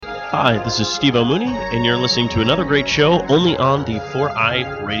Hi, this is Steve O'Mooney, and you're listening to another great show only on the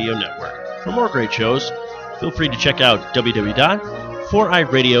 4i Radio Network. For more great shows, feel free to check out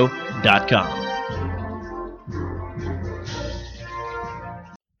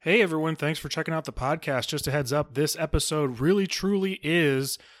www.4iradio.com. Hey everyone, thanks for checking out the podcast. Just a heads up, this episode really truly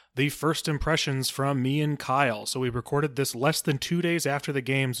is the first impressions from me and Kyle. So we recorded this less than 2 days after the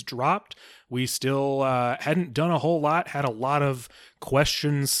games dropped. We still hadn't done a whole lot, had a lot of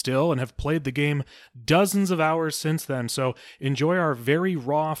questions still, and have played the game dozens of hours since then. So enjoy our very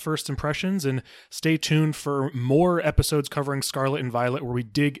raw first impressions and stay tuned for more episodes covering Scarlet and Violet, where we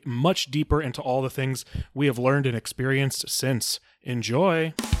dig much deeper into all the things we have learned and experienced since.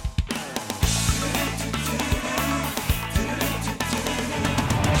 Enjoy!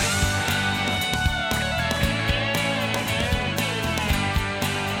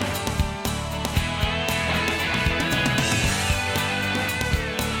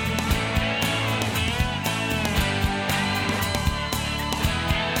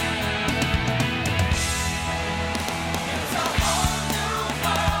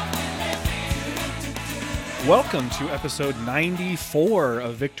 Welcome to episode 94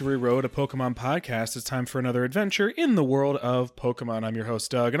 of Victory Road, a Pokemon podcast. It's time for another adventure in the world of Pokemon. I'm your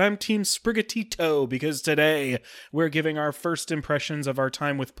host, Doug, and I'm Team Sprigatito, because today we're giving our first impressions of our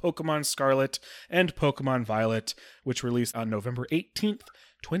time with Pokemon Scarlet and Pokemon Violet, which released on November 18th,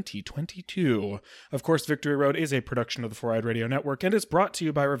 2022. Of course, Victory Road is a production of the 4i Radio Network and is brought to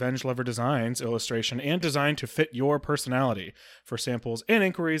you by Revenge Lover Designs, illustration and design to fit your personality. For samples and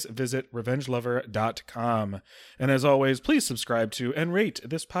inquiries, visit revengelover.com. And as always, please subscribe to and rate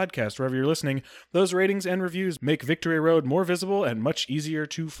this podcast wherever you're listening. Those ratings and reviews make Victory Road more visible and much easier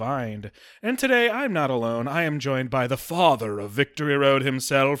to find. And today, I'm not alone. I am joined by the father of Victory Road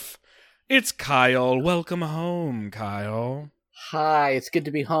himself. It's Kyle. Welcome home, Kyle. Hi, it's good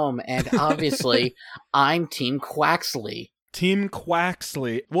to be home, and obviously, I'm Team Quaxley. Team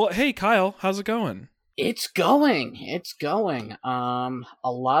Quaxley. Well, hey, Kyle, how's it going? It's going. A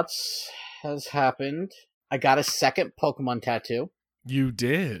lot has happened. I got a second Pokemon tattoo. You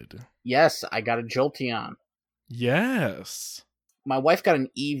did? Yes, I got a Jolteon. Yes. My wife got an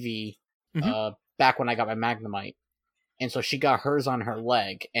Eevee back when I got my Magnemite, and so she got hers on her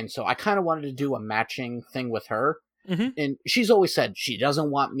leg, and so I kind of wanted to do a matching thing with her. Mm-hmm. And she's always said she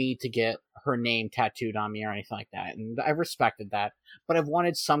doesn't want me to get her name tattooed on me or anything like that. And I respected that. But I've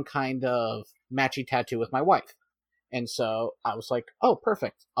wanted some kind of matchy tattoo with my wife. And so I was like, oh,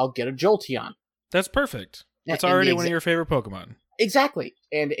 perfect. I'll get a Jolteon. That's perfect. That's already one of your favorite Pokemon. Exactly.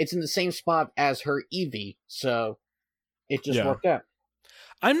 And it's in the same spot as her Eevee. So it just worked out.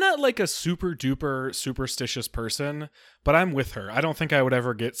 I'm not like a super duper superstitious person, but I'm with her. I don't think I would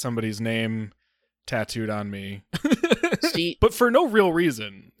ever get somebody's name tattooed on me. See, but for no real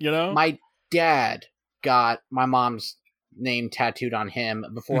reason, you know? My dad got my mom's name tattooed on him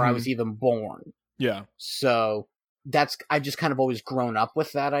before I was even born. Yeah. So I've just kind of always grown up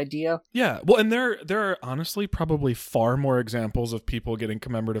with that idea. Yeah. Well, and there are honestly probably far more examples of people getting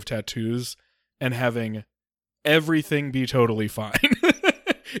commemorative tattoos and having everything be totally fine.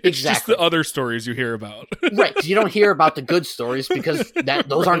 It's just the other stories you hear about. Right. You don't hear about the good stories because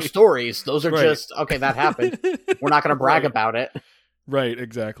those aren't stories. Those are just, okay, that happened. We're not going to brag about it. Right,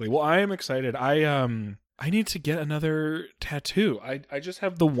 exactly. Well, I am excited. I need to get another tattoo. I just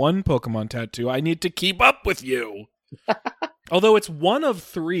have the one Pokemon tattoo. I need to keep up with you. Although it's one of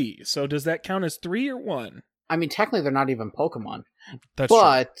 3. So does that count as 3 or 1? I mean, technically they're not even Pokemon. That's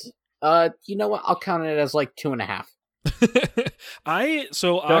true. But, you know what? I'll count it as like 2.5.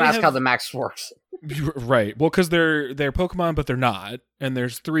 Don't ask how the max works. Right. Well, because they're Pokemon, but they're not, and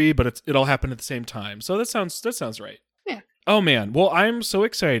there's 3, but it all happened at the same time. So that sounds right. Yeah. Oh man. Well, I'm so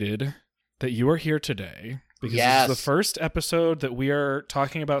excited that you are here today because this is the first episode that we are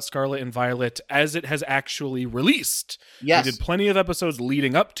talking about Scarlet and Violet as it has actually released. Yes. We did plenty of episodes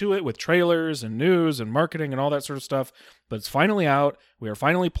leading up to it with trailers and news and marketing and all that sort of stuff, but it's finally out. We are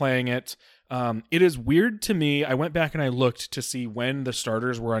finally playing it. It is weird to me. I went back and I looked to see when the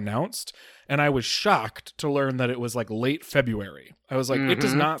starters were announced, and I was shocked to learn that it was like late February. I was like, It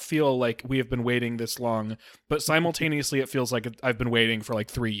does not feel like we have been waiting this long, but simultaneously it feels like I've been waiting for like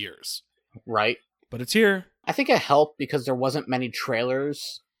 3 years. Right. But it's here. I think it helped because there wasn't many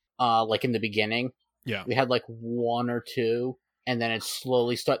trailers, like in the beginning. Yeah. We had like 1 or 2, and then it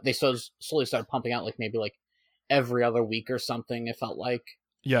slowly started pumping out like maybe like every other week or something, it felt like.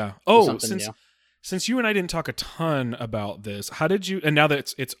 Yeah. Oh, since you and I didn't talk a ton about this, how did you? And now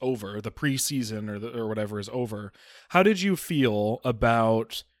that it's over, the preseason or whatever is over, how did you feel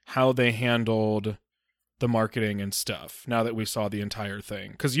about how they handled the marketing and stuff now that we saw the entire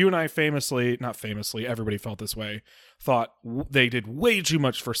thing? Because you and I not famously, everybody felt this way, thought they did way too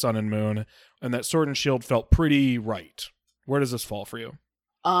much for Sun and Moon, and that Sword and Shield felt pretty right. Where does this fall for you?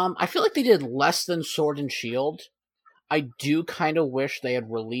 I feel like they did less than Sword and Shield. I do kind of wish they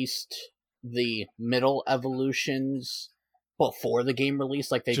had released the middle evolutions before the game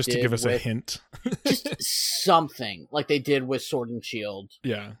release, like they just did to give us a hint. Just something like they did with Sword and Shield.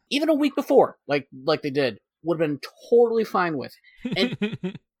 Yeah. Even a week before, like they did, would have been totally fine with. And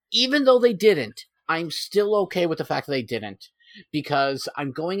even though they didn't, I'm still okay with the fact that they didn't, because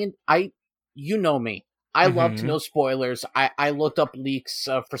I'm going in. You know me. I love to know spoilers. I looked up leaks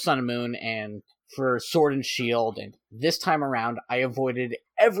for Sun and Moon and for Sword and Shield, and this time around, I avoided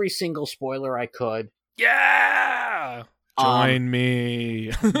every single spoiler I could. Yeah! Join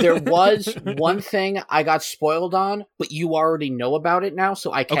me. There was one thing I got spoiled on, but you already know about it now,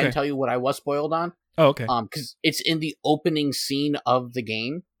 so I can tell you what I was spoiled on. Oh, okay. Because it's in the opening scene of the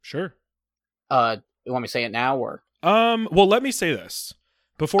game. Sure. You want me to say it now, or? Well, let me say this.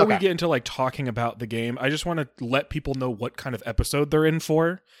 Before we get into like talking about the game, I just want to let people know what kind of episode they're in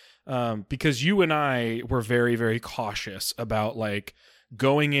for. Because you and I were very, very cautious about like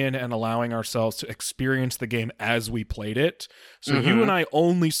going in and allowing ourselves to experience the game as we played it. So you and I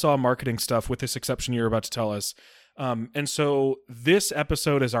only saw marketing stuff, with this exception you're about to tell us. And so this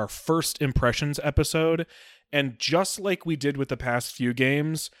episode is our first impressions episode. And just like we did with the past few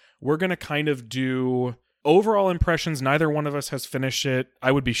games, we're going to kind of do overall impressions. Neither one of us has finished it.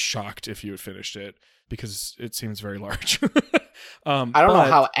 I would be shocked if you had finished it, because it seems very large. I don't know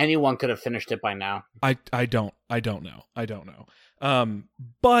how anyone could have finished it by now. I don't know.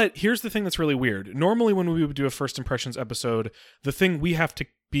 But here's the thing that's really weird. Normally when we would do a first impressions episode, the thing we have to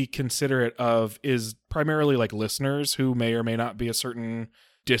be considerate of is primarily like listeners who may or may not be a certain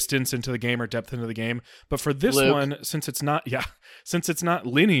distance into the game or depth into the game. But for this one, since it's not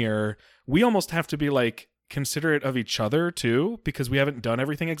linear, we almost have to be like considerate of each other too, because we haven't done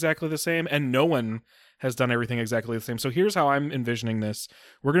everything exactly the same, and no one has done everything exactly the same. So here's how I'm envisioning this.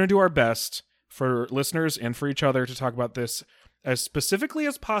 We're going to do our best for listeners and for each other to talk about this as specifically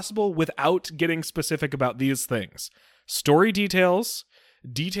as possible without getting specific about these things. Story details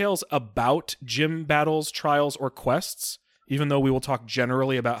about gym battles, trials, or quests, even though we will talk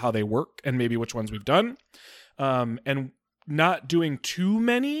generally about how they work and maybe which ones we've done. And not doing too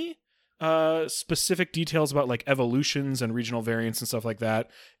many specific details about like evolutions and regional variants and stuff like that,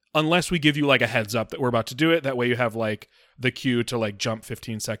 unless we give you like a heads up that we're about to do it. That way you have like the cue to like jump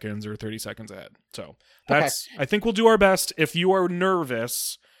 15 seconds or 30 seconds ahead. So that's, I think we'll do our best. If you are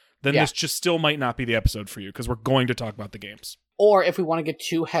nervous, then this just still might not be the episode for you, because we're going to talk about the games. Or if we want to get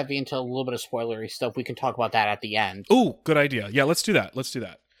too heavy into a little bit of spoilery stuff, we can talk about that at the end. Ooh, good idea. Yeah, let's do that.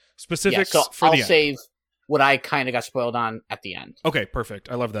 Specifics for the end. I'll save what I kind of got spoiled on at the end. Okay, perfect.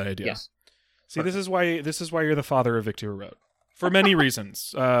 I love that idea. Yes. See, perfect. This is why you're the father of Victory Road. For many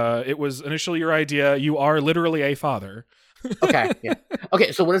reasons. It was initially your idea. You are literally a father. Okay. Yeah.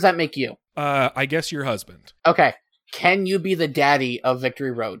 Okay, so what does that make you? I guess your husband. Okay. Can you be the daddy of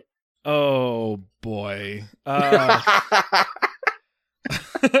Victory Road? Oh, boy.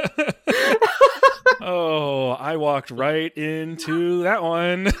 Oh, I walked right into that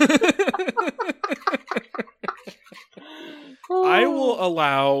one. I will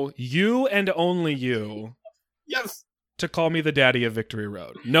allow you and only you to call me the daddy of Victory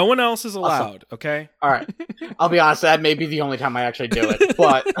Road. No one else is allowed, okay? All right. I'll be honest, that may be the only time I actually do it,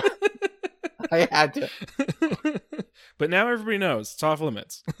 but I had to. But now everybody knows. It's off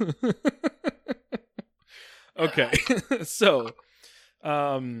limits. Okay. So...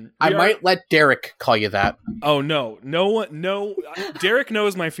 I might let Derek call you that. Oh, no. No. Derek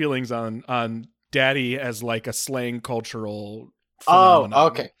knows my feelings on daddy as like a slang cultural phenomenon. Oh,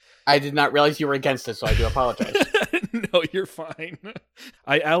 okay. I did not realize you were against it, so I do apologize. No, you're fine.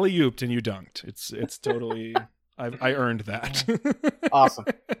 I alley-ooped and you dunked. It's totally... I earned that. Awesome.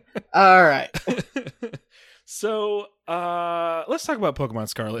 All right. So, let's talk about Pokemon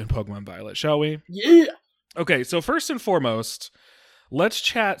Scarlet and Pokemon Violet, shall we? Yeah! Okay, so first and foremost, let's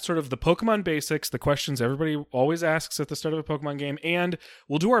chat sort of the Pokemon basics, the questions everybody always asks at the start of a Pokemon game, and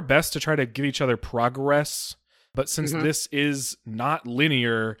we'll do our best to try to give each other progress. But since this is not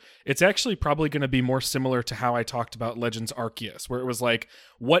linear, it's actually probably going to be more similar to how I talked about Legends Arceus, where it was like,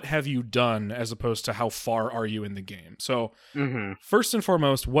 what have you done, as opposed to how far are you in the game? So, first and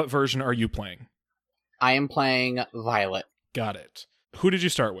foremost, what version are you playing? I am playing Violet. Got it. Who did you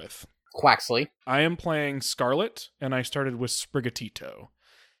start with? Quaxley. I am playing Scarlet, and I started with Sprigatito.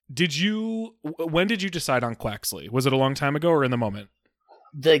 When did you decide on Quaxley? Was it a long time ago or in the moment?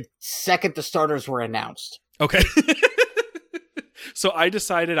 the second the starters were announced. Okay. So I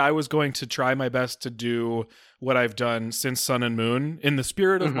decided I was going to try my best to do what I've done since Sun and Moon in the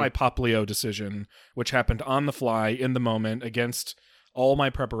spirit of my Poplio decision, which happened on the fly in the moment against all my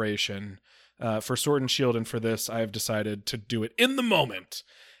preparation. For Sword and Shield and for this, I have decided to do it in the moment.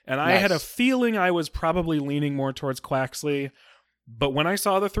 And I had a feeling I was probably leaning more towards Quaxley, but when I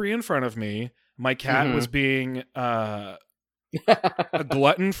saw the three in front of me, my cat was being a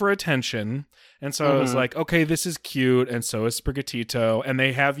glutton for attention. And so I was like, okay, this is cute. And so is Sprigatito. And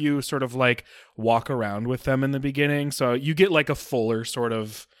they have you sort of like walk around with them in the beginning. So you get like a fuller sort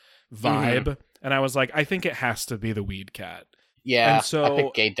of vibe. And I was like, I think it has to be the Weed Cat. Yeah, and so, I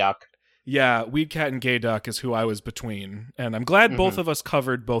picked Gay Duck. Yeah, Weed Cat and Gay Duck is who I was between. And I'm glad both of us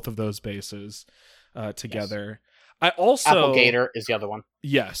covered both of those bases together. Yes. I also... Applegator is the other one.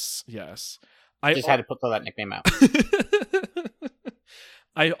 Yes. I just had to put that nickname out.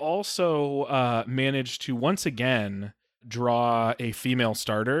 I also managed to once again draw a female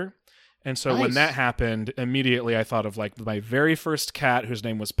starter. And so when that happened, immediately I thought of like my very first cat whose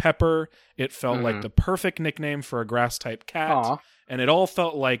name was Pepper. It felt like the perfect nickname for a grass type cat. Aww. And it all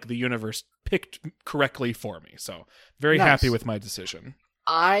felt like the universe picked correctly for me. So very happy with my decision.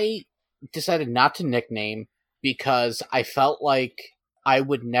 I decided not to nickname because I felt like I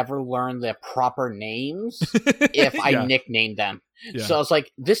would never learn the proper names if I nicknamed them. Yeah. So I was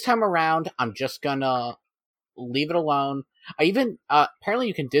like, this time around, I'm just gonna leave it alone. I even, apparently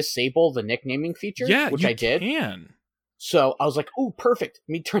you can disable the nicknaming feature, which I did. Can. So I was like, oh, perfect.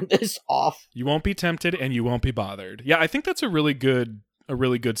 Let me turn this off. You won't be tempted and you won't be bothered. Yeah, I think that's a really good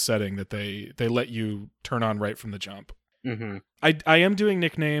setting that they let you turn on right from the jump. Mm-hmm. I am doing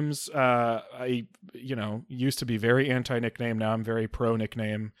nicknames. I used to be very anti-nickname. Now I'm very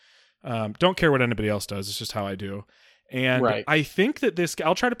pro-nickname. Don't care what anybody else does. It's just how I do. And I think that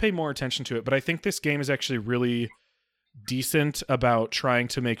I'll try to pay more attention to it, but I think this game is actually really decent about trying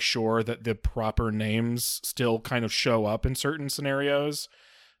to make sure that the proper names still kind of show up in certain scenarios.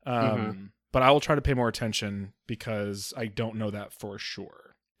 But I will try to pay more attention because I don't know that for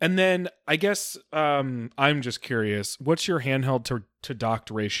sure. And then I guess I'm just curious, what's your handheld to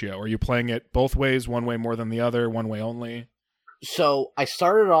docked ratio? Are you playing it both ways, one way more than the other, one way only? So I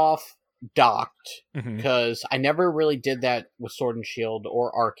started off docked because I never really did that with Sword and Shield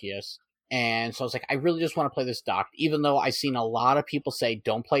or Arceus. And so I was like, I really just want to play this docked, even though I've seen a lot of people say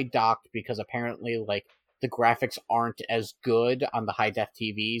don't play docked because apparently like the graphics aren't as good on the high def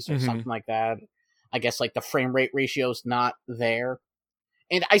TVs or something like that. I guess like the frame rate ratio is not there.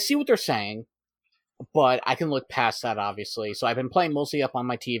 And I see what they're saying, but I can look past that, obviously. So I've been playing mostly up on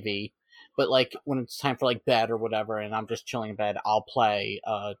my TV, but like when it's time for like bed or whatever, and I'm just chilling in bed, I'll play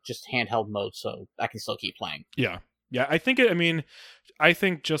just handheld mode so I can still keep playing. Yeah. I think I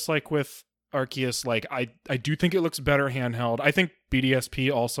think just like with Arceus, like I do think it looks better handheld. I think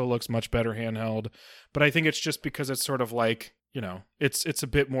BDSP also looks much better handheld, but I think it's just because it's sort of like, it's a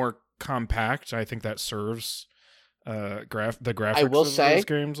bit more compact. I think that serves the graphics of those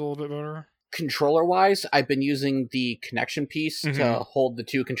games a little bit better. Controller wise, I've been using the connection piece to hold the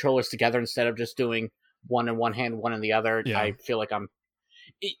two controllers together instead of just doing one in one hand, one in the other. Yeah. I feel like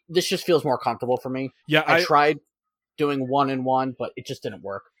this just feels more comfortable for me. Yeah, I tried doing one in one, but it just didn't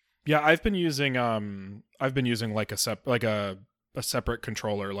work. Yeah, I've been using like a separate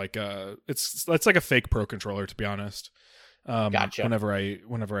controller, like it's like a fake Pro controller, to be honest. Gotcha.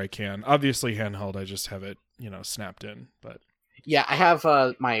 Whenever I can. Obviously handheld, I just have it, snapped in, but yeah, I have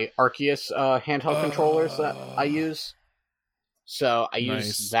my Arceus handheld controllers that I use. So I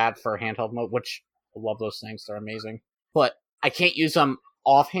use that for handheld mode, which I love those things. They're amazing. But I can't use them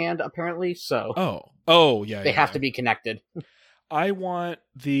offhand, apparently, so they have to be connected. I wanted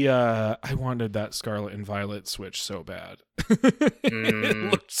that Scarlet and Violet Switch so bad.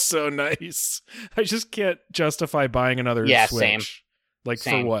 It looked so nice. I just can't justify buying another Switch.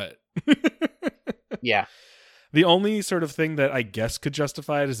 Same. For what? Yeah. The only sort of thing that I guess could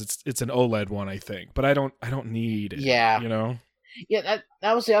justify it is it's an OLED one, I think, but I don't need it. Yeah. Yeah,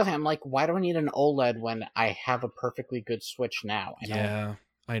 that was the other thing. I'm like, why do I need an OLED when I have a perfectly good Switch now?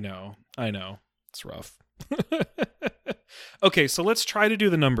 I know. It's rough. Okay, so let's try to do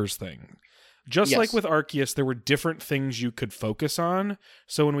the numbers thing. Just like with Arceus, there were different things you could focus on.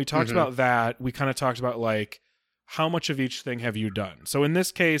 So when we talked about that, we kind of talked about like, how much of each thing have you done? So in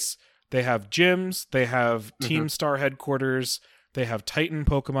this case, they have gyms, they have Team Star headquarters, they have Titan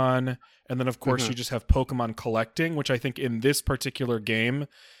Pokemon, and then of course you just have Pokemon collecting, which I think in this particular game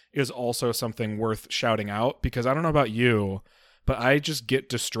is also something worth shouting out, because I don't know about you, but I just get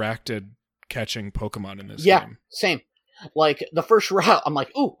distracted catching Pokemon in this game. Yeah, same. Like, the first route, I'm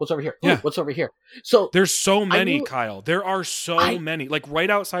like, ooh, what's over here? Ooh, what's over here? So there's so many, Kyle. There are so many. Like, right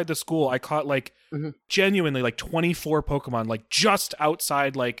outside the school, I caught, like, genuinely, like, 24 Pokemon, like, just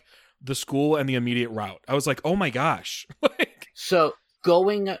outside, like, the school and the immediate route. I was like, oh my gosh. So,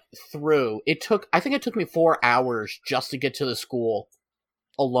 going through, I think it took me 4 hours just to get to the school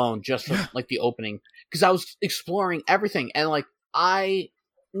alone, just for, like, the opening. Because I was exploring everything, and, like, I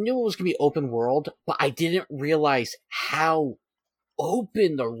knew it was going to be open world, but I didn't realize how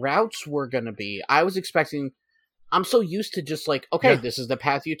open the routes were going to be. I was expecting, I'm so used to just like, okay, this is the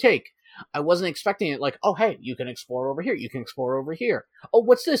path you take. I wasn't expecting it like, oh, hey, you can explore over here. You can explore over here. Oh,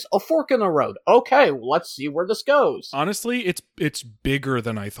 what's this? A fork in the road. Okay, let's see where this goes. Honestly, it's bigger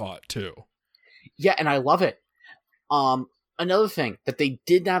than I thought, too. Yeah, and I love it. Another thing that they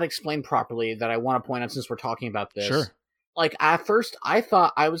did not explain properly that I want to point out since we're talking about this. Sure. Like, at first, I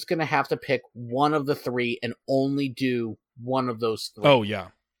thought I was going to have to pick one of the 3 and only do one of those 3. Oh, yeah.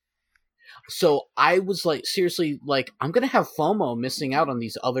 So I was, like, seriously, like, I'm going to have FOMO missing out on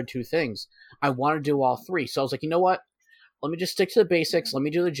these other 2 things. I want to do all 3. So I was like, you know what? Let me just stick to the basics. Let me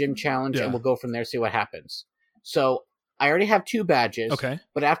do the gym challenge, and we'll go from there, see what happens. So I already have 2 badges. Okay.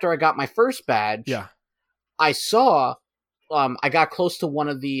 But after I got my first badge, I saw, I got close to one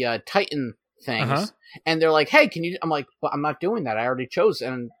of the Titan things, and they're like, hey, can you, I'm like, well, I'm not doing that, I already chose,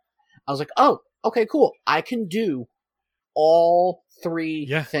 and I was like, oh, okay, cool, I can do all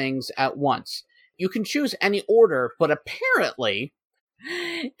 3 things at once. You can choose any order, but apparently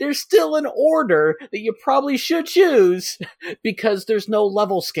there's still an order that you probably should choose because there's no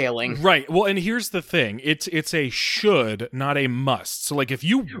level scaling. Right. Well, and here's the thing. It's a should, not a must. So, like, if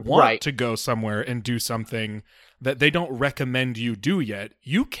you want to go somewhere and do something that they don't recommend you do yet,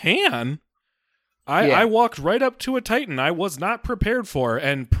 you can. I walked right up to a Titan I was not prepared for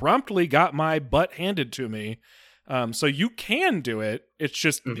and promptly got my butt handed to me. So you can do it. It's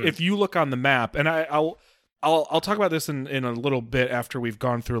just if you look on the map, and I'll talk about this in a little bit after we've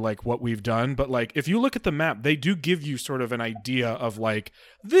gone through like what we've done. But like if you look at the map, they do give you sort of an idea of like,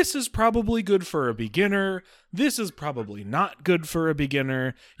 this is probably good for a beginner. This is probably not good for a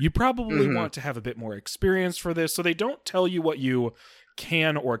beginner. You probably want to have a bit more experience for this. So they don't tell you what you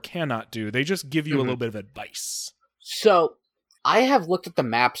can or cannot do. They just give you a little bit of advice. So I have looked at the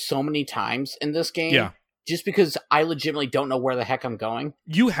map so many times in this game. Yeah. Just because I legitimately don't know where the heck I'm going.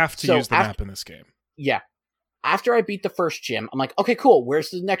 You have to use the map in this game. Yeah. After I beat the first gym, I'm like, okay, cool. Where's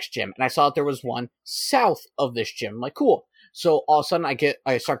the next gym? And I saw that there was one south of this gym. I'm like, cool. So all of a sudden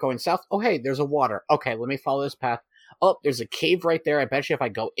I start going south. Oh, hey, there's a water. Okay, let me follow this path. Oh, there's a cave right there. I bet you if I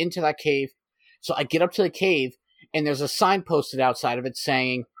go into that cave. So I get up to the cave and there's a sign posted outside of it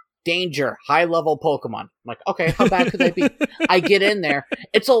saying, danger, high-level Pokemon. I'm like, okay, how bad could they be? I get in there.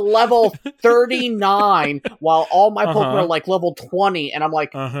 It's a level 39, while all my Pokemon are like level 20, and I'm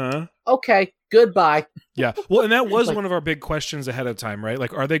like, okay, goodbye. Yeah, well, and that was like, one of our big questions ahead of time, right?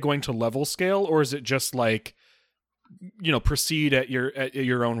 Like, are they going to level scale, or is it just like, you know, proceed at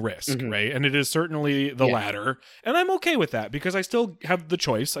your own risk, right? And it is certainly the latter, and I'm okay with that because I still have the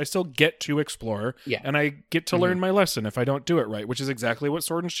choice. I still get to explore, and I get to learn my lesson if I don't do it right, which is exactly what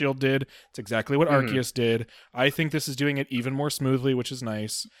Sword and Shield did. It's exactly what Arceus did. I think this is doing it even more smoothly, which is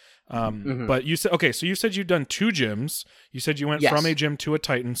nice. But you said, okay, so you said you've done 2 gyms. You said you went from a gym to a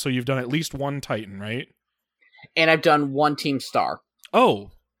Titan, so you've done at least 1 Titan, right? And I've done 1 Team Star.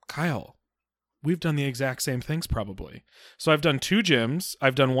 Oh, Kyle. We've done the exact same things probably. So I've done 2 gyms,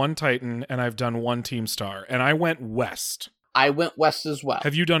 I've done 1 Titan, and I've done 1 Team Star. And I went west. I went west as well.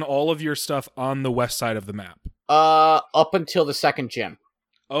 Have you done all of your stuff on the west side of the map? Up until the second gym.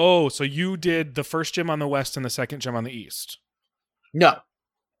 Oh, so you did the first gym on the west and the second gym on the east. No.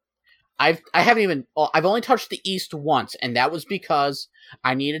 I've only touched the east once, and that was because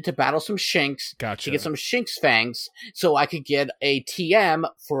I needed to battle some Shinx to get some Shinx fangs so I could get a TM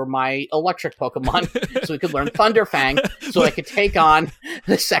for my electric Pokemon so we could learn Thunder Fang so I could take on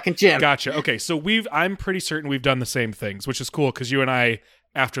the second gym. Gotcha. Okay, so I'm pretty certain we've done the same things, which is cool because you and I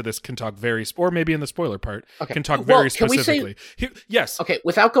after this can talk or maybe in the spoiler part, can talk very specifically. Yes. Okay,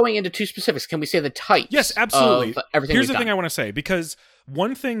 without going into too specifics, can we say the types? Yes, absolutely. Here's the thing I want to say, because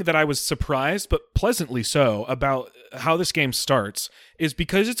one thing that I was surprised, but pleasantly so, about how this game starts is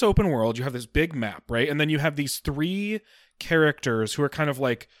because it's open world, you have this big map, right? And then you have these 3 characters who are kind of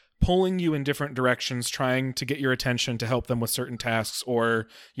like pulling you in different directions, trying to get your attention to help them with certain tasks or,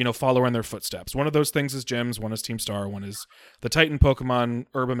 you know, follow in their footsteps. One of those things is gyms, one is Team Star, one is the Titan Pokemon,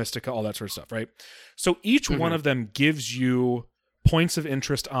 Herba Mystica, all that sort of stuff, right? So each one of them gives you points of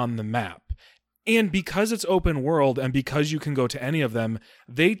interest on the map. And because it's open world and because you can go to any of them,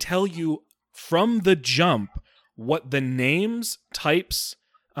 they tell you from the jump what the names, types,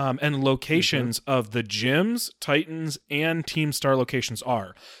 and locations of the gyms, titans, and Team Star locations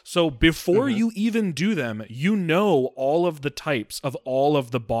are. So before you even do them, you know all of the types of all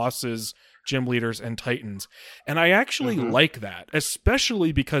of the bosses, gym leaders, and titans. And I actually like that,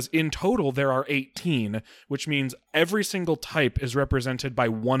 especially because in total there are 18, which means every single type is represented by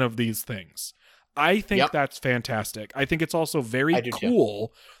one of these things. I think that's fantastic. I think it's also very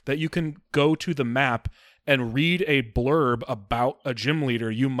cool that you can go to the map and read a blurb about a gym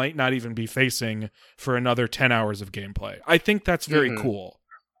leader you might not even be facing for another 10 hours of gameplay. I think that's very cool.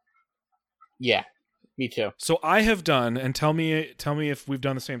 Yeah, me too. So I have done, and tell me if we've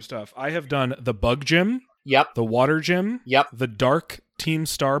done the same stuff. I have done the bug gym. Yep. The water gym. Yep. The dark Team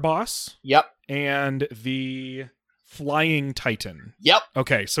Star boss. Yep. And the flying titan. Yep.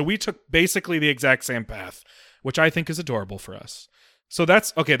 Okay, so we took basically the exact same path, which I think is adorable for us. So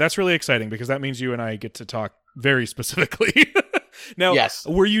that's really exciting because that means you and I get to talk very specifically. Now,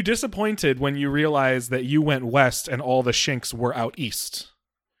 were you disappointed when you realized that you went west and all the Shinx were out east?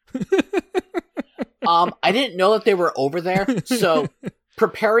 I didn't know that they were over there. So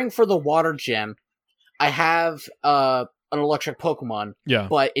preparing for the water gym, I have an electric Pokemon,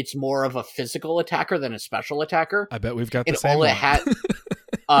 but it's more of a physical attacker than a special attacker. I bet we've got the same one. It had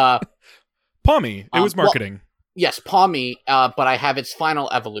Pawmi. It was marketing. Well, yes, Pawmi, but I have its final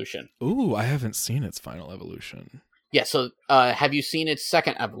evolution. Ooh, I haven't seen its final evolution. Yeah, so have you seen its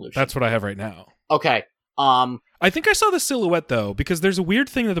second evolution? That's what I have right now. Okay. I think I saw the silhouette, though, because there's a weird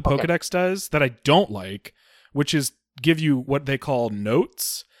thing that the Pokedex does that I don't like, which is give you what they call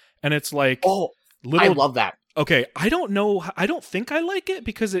notes, and it's like... Oh, I love that. Okay, I don't know. I don't think I like it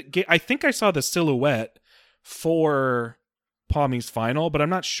because I think I saw the silhouette for Pawmi's final, but I'm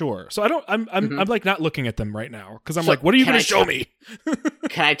not sure. So I'm like not looking at them right now because I'm like, what are you going to show me?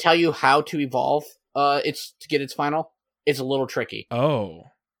 Can I tell you how to evolve to get its final? It's a little tricky. Oh,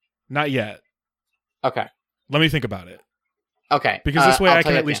 not yet. Okay. Let me think about it. Okay. Because this way I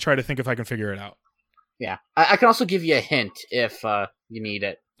can at least try to think if I can figure it out. Yeah. I can also give you a hint if you need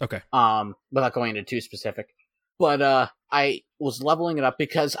it. Okay. Without going into too specific. But I was leveling it up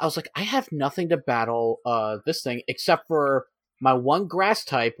because I was like, I have nothing to battle this thing except for my one grass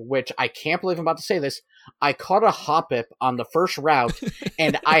type, which I can't believe I'm about to say this. I caught a Hoppip on the first route,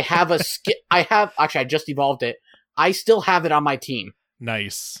 and I have actually, I just evolved it. I still have it on my team.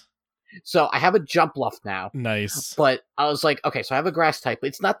 Nice. So I have a Jumpluff now. Nice. But I was like, okay, so I have a grass type, but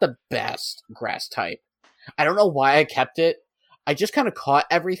it's not the best grass type. I don't know why I kept it. I just kind of caught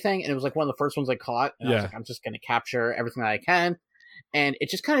everything, and it was like one of the first ones I caught. And I was like, I'm just going to capture everything that I can. And it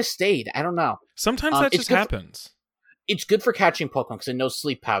just kind of stayed. I don't know. Sometimes that just happens. It's good for catching Pokemon because it knows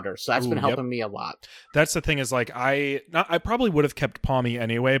sleep powder. So that's been helping me a lot. That's the thing is like, I probably would have kept Pawmi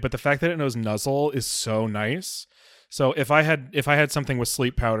anyway, but the fact that it knows Nuzzle is so nice. So if I had something with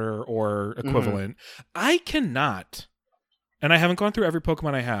sleep powder or equivalent, I cannot, and I haven't gone through every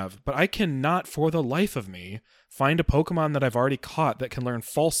Pokemon I have, but I cannot for the life of me find a Pokemon that I've already caught that can learn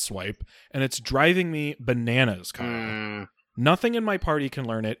False Swipe, and it's driving me bananas, Kyle. Nothing in my party can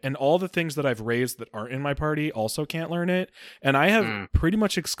learn it, and all the things that I've raised that aren't in my party also can't learn it, and I have pretty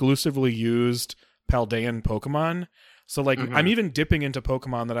much exclusively used Paldean Pokemon, so like I'm even dipping into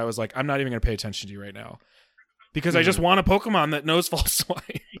Pokemon that I was like, I'm not even going to pay attention to you right now. Because I just want a Pokemon that knows False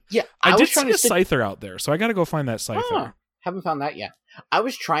Swipe. Yeah, I did see a Scyther out there, so I got to go find that Scyther. Haven't found that yet. I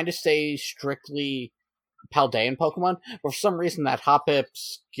was trying to stay strictly Paldean Pokemon, but for some reason that Hoppip,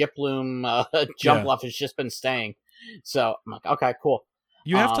 Skiploom, Jumpluff has just been staying. So I'm like, okay, cool.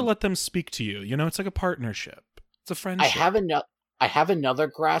 You have to let them speak to you. You know, it's like a partnership. It's a friendship. I have another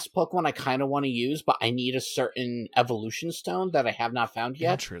grass Pokemon I kind of want to use, but I need a certain evolution stone that I have not found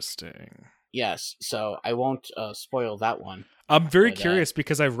yet. Interesting. Yes, so I won't spoil that one. I'm very curious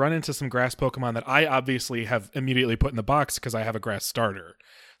because I've run into some grass Pokemon that I obviously have immediately put in the box because I have a grass starter.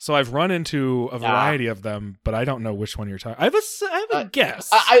 So I've run into a variety of them, but I don't know which one you're talking about. I have a guess.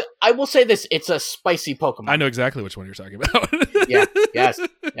 I will say this, it's a spicy Pokemon. I know exactly which one you're talking about. Yes.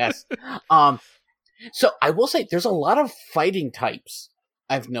 So I will say there's a lot of fighting types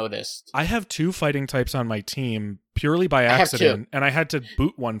I've noticed. I have 2 fighting types on my team purely by accident, and I had to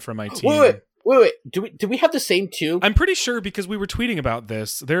boot one from my team. Wait. Do we have the same 2? I'm pretty sure because we were tweeting about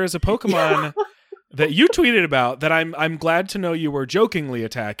this. There is a Pokemon that you tweeted about that I'm glad to know you were jokingly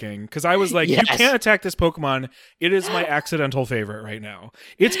attacking because I was like, you can't attack this Pokemon. It is my accidental favorite right now.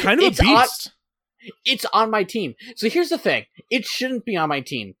 It's kind of a beast. It's on my team. So here's the thing. It shouldn't be on my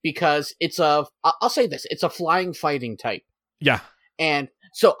team because I'll say this, it's a flying fighting type. Yeah. And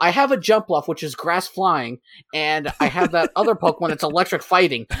So I have a Jumpluff, which is grass flying, and I have that other Pokemon that's electric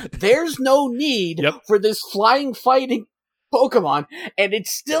fighting. There's no need for this flying fighting Pokemon, and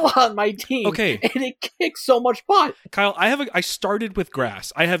it's still on my team. Okay. And it kicks so much butt. Kyle, I started with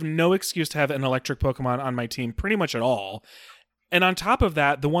grass. I have no excuse to have an electric Pokemon on my team pretty much at all. And on top of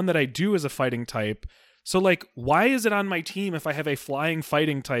that, the one that I do is a fighting type. So, like, why is it on my team if I have a flying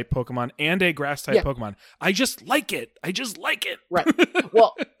fighting type Pokemon and a grass type Pokemon? I just like it. Right.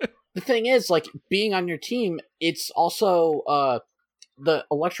 Well, the thing is, like, being on your team, it's also the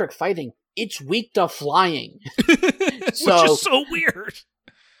electric fighting. It's weak to flying. Which is so weird.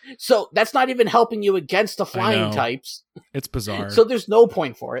 So that's not even helping you against the flying types. It's bizarre. So there's no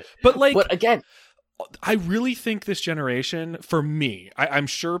point for it. But again, I really think this generation, for me, I'm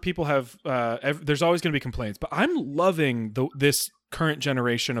sure people have, there's always going to be complaints, but I'm loving this current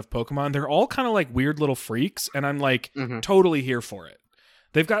generation of Pokemon. They're all kind of like weird little freaks, and I'm like totally here for it.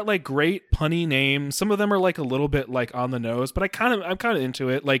 They've got like great punny names. Some of them are like a little bit like on the nose, but I'm kind of into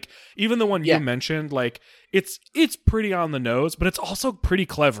it. Like even the one you mentioned, like it's pretty on the nose, but it's also pretty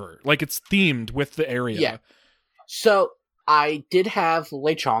clever. Like it's themed with the area. Yeah. So I did have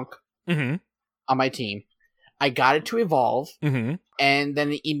Lechonk on my team. I got it to evolve, and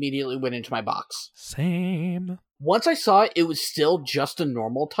then it immediately went into my box. Same. Once I saw it was still just a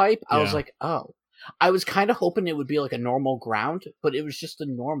normal type. I was like, oh. I was kind of hoping it would be like a normal ground, but it was just a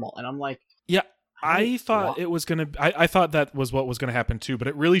normal. And I'm like... Yeah, I thought it was going to... I thought that was what was going to happen too, but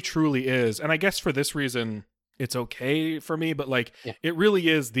it really truly is. And I guess for this reason, it's okay for me, but like, it really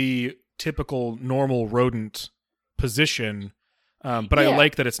is the typical normal rodent position. But I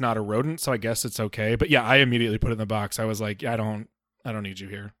like that it's not a rodent, so I guess it's okay. But yeah, I immediately put it in the box. I was like, I don't need you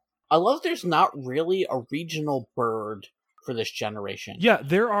here. I love there's not really a regional bird for this generation. Yeah,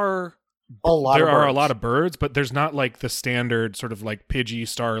 there are a lot of birds, but there's not like the standard sort of like Pidgey,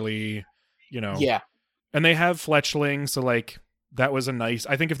 Starly, you know. Yeah. And they have Fletchling, so like that was a nice...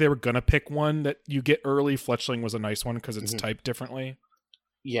 I think if they were going to pick one that you get early, Fletchling was a nice one because it's typed differently.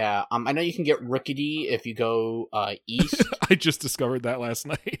 Yeah, I know you can get Rookidee if you go east. I just discovered that last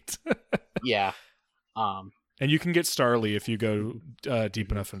night. Yeah. And you can get Starly if you go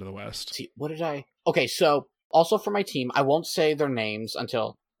deep enough into the west. See, what did I... Okay, so also for my team, I won't say their names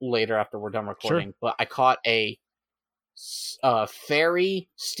until later after we're done recording, but I caught a fairy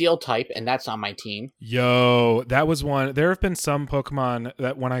steel type, and that's on my team. Yo, that was one. There have been some Pokemon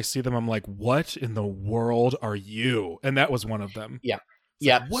that when I see them, I'm like, what in the world are you? And that was one of them. Yeah.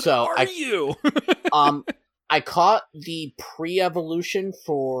 Yeah, what are you? I caught the pre-evolution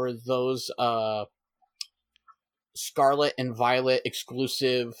for those Scarlet and Violet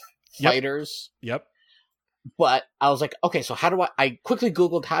exclusive fighters. Yep. But I was like, okay, so how do I quickly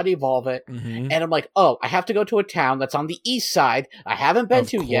Googled how to evolve it, and I'm like, oh, I have to go to a town that's on the east side I haven't been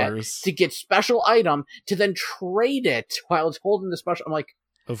to yet to get special item to then trade it while it's holding the special. I'm like,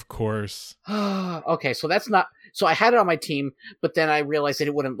 of course. Okay, so that's not... So I had it on my team, but then I realized that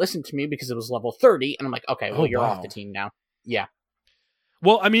it wouldn't listen to me because it was level 30, and I'm like, okay, well, you're off the team now. Yeah.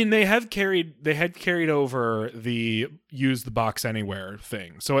 Well, I mean, they had carried over the use the box anywhere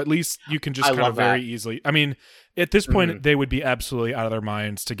thing. So at least you can just kind of very easily... I mean, at this point, they would be absolutely out of their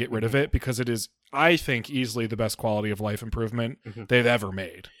minds to get rid of it because it is, I think, easily the best quality of life improvement they've ever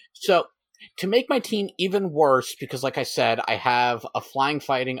made. So... To make my team even worse, because like I said, I have a flying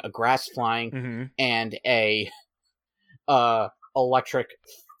fighting, a grass flying, and a electric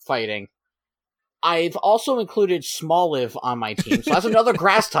fighting. I've also included Smoliv on my team, so that's another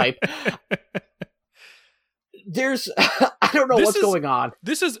grass type. There's... I don't know what's going on.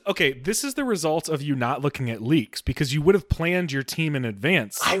 This is the result of you not looking at leaks, because you would have planned your team in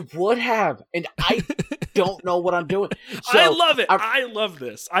advance. I would have, and I don't know what I'm doing. So I love it. I love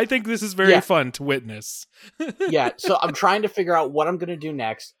this. I think this is very fun to witness. Yeah, so I'm trying to figure out what I'm going to do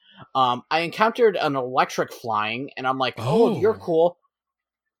next. I encountered an electric flying, and I'm like, oh, you're cool.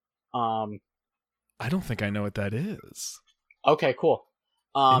 I don't think I know what that is. Okay, cool.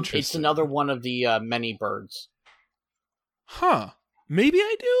 It's another one of the many birds. Huh. Maybe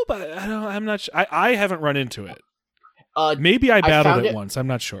I do, but I'm not sure. I haven't run into it. Maybe I battled it once. I'm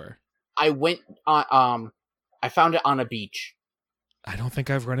not sure. I went I found it on a beach. I don't think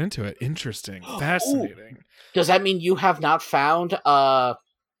I've run into it. Interesting. Fascinating. Ooh. Does that mean you have not found I'll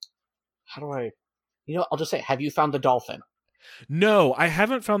just say, have you found the dolphin? No, I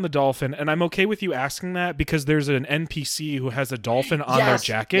haven't found the dolphin, and I'm okay with you asking that because there's an NPC who has a dolphin on their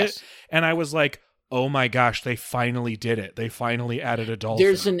jacket, and I was like, oh my gosh, they finally did it. They finally added a dolphin.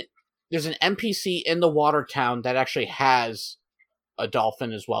 There's an NPC in the water town that actually has a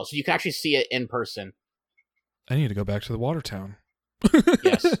dolphin as well, so you can actually see it in person. I need to go back to the water town.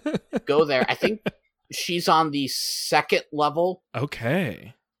 Yes. Go there. I think she's on the 2nd level.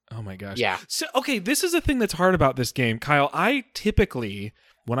 Okay. Oh my gosh. Yeah. So, okay, this is the thing that's hard about this game, Kyle. I typically,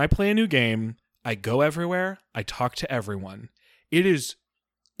 when I play a new game, I go everywhere, I talk to everyone. It is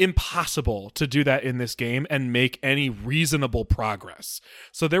impossible to do that in this game and make any reasonable progress.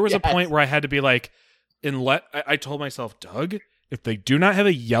 So there was a point where I had to be like, I told myself, Doug, if they do not have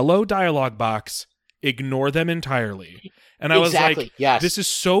a yellow dialogue box, ignore them entirely. And I was like, yes. This is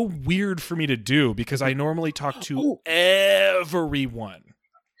so weird for me to do because I normally talk to everyone.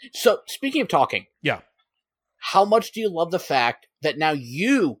 So, speaking of talking. Yeah. How much do you love the fact that now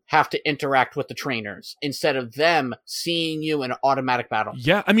you have to interact with the trainers instead of them seeing you in an automatic battle?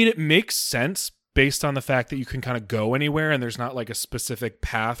 Yeah, I mean, it makes sense based on the fact that you can kind of go anywhere and there's not like a specific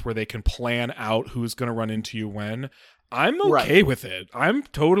path where they can plan out who's going to run into you when. I'm okay with it. I'm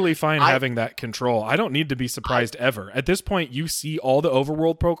totally fine having that control. I don't need to be surprised ever. At this point, you see all the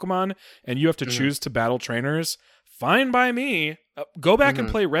overworld Pokemon and you have to choose to battle trainers. Fine by me. Go back and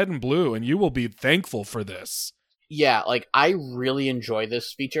play Red and Blue and you will be thankful for this. Yeah, like, I really enjoy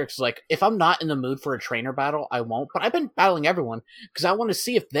this feature because, like, if I'm not in the mood for a trainer battle, I won't. But I've been battling everyone because I want to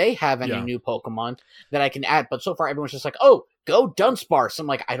see if they have any new Pokemon that I can add. But so far, everyone's just like, oh, go Dunsparce. I'm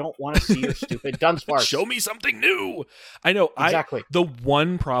like, I don't want to see your stupid Dunsparce. Show me something new. I know. Exactly. The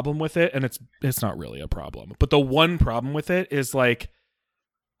one problem with it, and it's not really a problem, but the one problem with it is, like,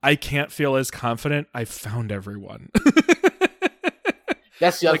 I can't feel as confident I've found everyone.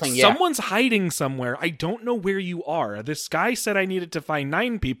 That's the other thing, yeah. Someone's hiding somewhere. I don't know where you are. This guy said I needed to find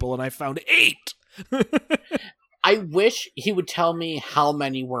 9 people, and I found 8. I wish he would tell me how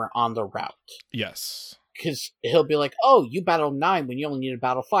many were on the route. Yes. Because he'll be like, oh, you battled 9 when you only need to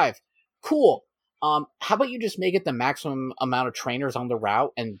battle 5. Cool. How about you just make it the maximum amount of trainers on the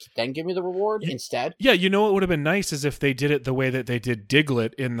route and then give me the reward instead? Yeah, you know what would have been nice is if they did it the way that they did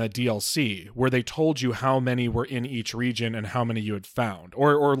Diglett in the DLC, where they told you how many were in each region and how many you had found.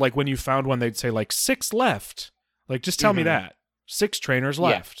 Or like when you found one, they'd say like 6 left. Like, just tell me that. 6 trainers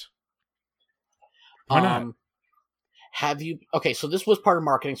left. Why not? Have you... Okay, so this was part of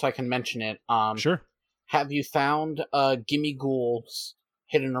marketing, so I can mention it. Sure. Have you found Gimme Ghouls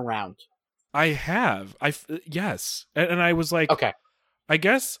hidden around? I have. Yes. And I was like, okay. I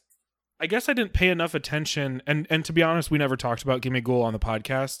guess I didn't pay enough attention. And to be honest, we never talked about Gimme Ghoul on the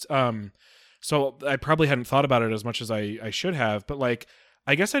podcast. So I probably hadn't thought about it as much as I should have. But like,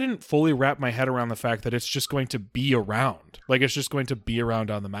 I guess I didn't fully wrap my head around the fact that it's just going to be around. Like, it's just going to be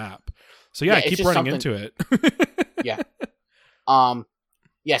around on the map. So yeah, I keep running into it. Yeah.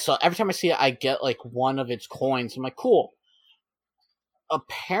 Yeah, so every time I see it, I get like one of its coins. I'm like, cool.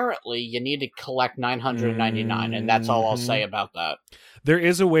 Apparently, you need to collect 999, and that's all I'll say about that. There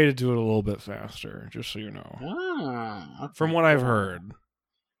is a way to do it a little bit faster, just so you know. Okay, from what I've heard.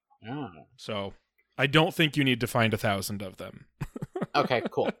 Yeah. So, I don't think you need to find 1,000 of them. Okay,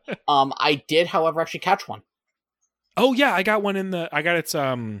 cool. I did, however, actually catch one. Oh yeah, I got one I got its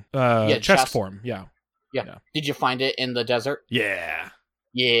chest form. Yeah. Did you find it in the desert? Yeah.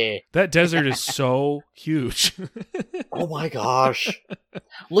 Yeah. That desert is so huge. Oh my gosh.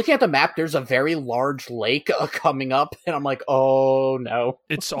 Looking at the map, there's a very large lake coming up, and I'm like, oh no.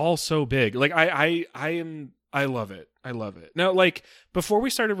 It's all so big. Like, I love it. I love it. Now, like, before we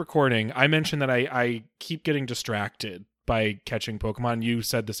started recording, I mentioned that I keep getting distracted by catching Pokemon. You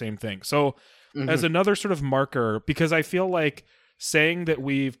said the same thing. So, as another sort of marker, because I feel like saying that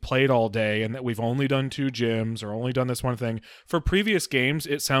we've played all day and that we've only done 2 gyms or only done this one thing, for previous games,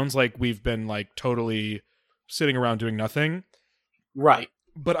 it sounds like we've been like totally sitting around doing nothing. Right.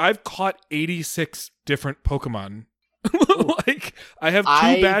 But I've caught 86 different Pokemon. Like, I have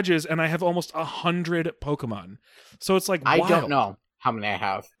 2 badges and I have almost 100 Pokemon. So it's like, wild. I don't know how many I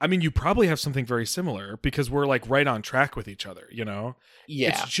have. I mean, you probably have something very similar because we're like right on track with each other, you know? Yeah.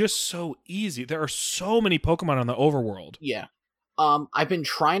 It's just so easy. There are so many Pokemon on the overworld. Yeah. I've been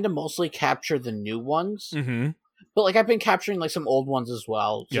trying to mostly capture the new ones, but like I've been capturing like some old ones as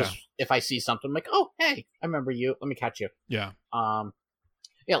well. Just if I see something, I'm like, oh hey, I remember you. Let me catch you. Yeah.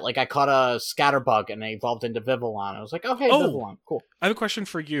 Yeah, like I caught a Scatterbug and I evolved into Vivillon. I was like, oh hey, Vivillon, cool. I have a question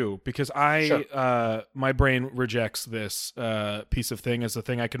for you because my brain rejects this piece of thing as a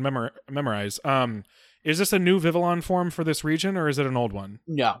thing I can memorize. Is this a new Vivillon form for this region or is it an old one?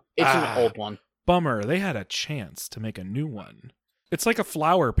 No, it's an old one. Bummer. They had a chance to make a new one. It's like a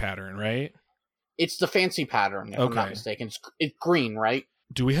flower pattern, right? It's the fancy pattern, if I'm not mistaken. It's green, right?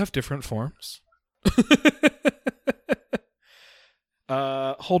 Do we have different forms?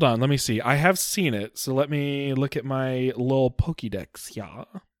 Hold on, let me see. I have seen it, so let me look at my little Pokédex, yeah.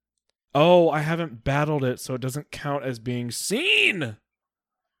 Oh, I haven't battled it, so it doesn't count as being seen.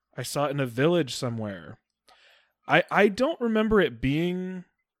 I saw it in a village somewhere. I don't remember it being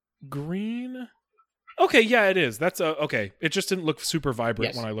green. Okay, yeah, it is. That's okay. It just didn't look super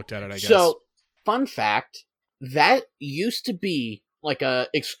vibrant when I looked at it, I guess. So, fun fact, that used to be like a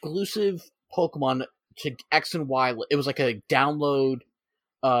exclusive Pokemon to X and Y. It was like a download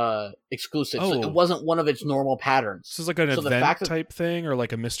exclusive. So it wasn't one of its normal patterns. So it's like an event type thing or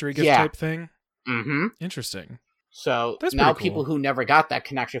like a mystery gift type thing? Mm-hmm. Interesting. So now people who never got that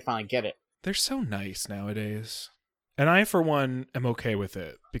can actually finally get it. They're so nice nowadays. And I, for one, am okay with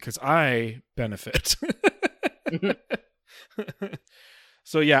it because I benefit.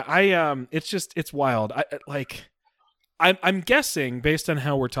 So yeah, it's wild. I'm guessing based on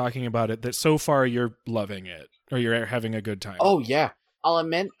how we're talking about it that so far you're loving it or you're having a good time. Oh yeah. I'll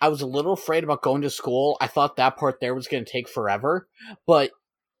admit, I was a little afraid about going to school. I thought that part there was going to take forever, but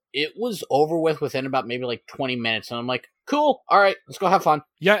it was over within about maybe like 20 minutes, and I'm like, cool, all right, let's go have fun.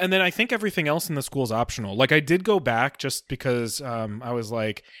 Yeah, and then I think everything else in the school is optional. Like, I did go back just because I was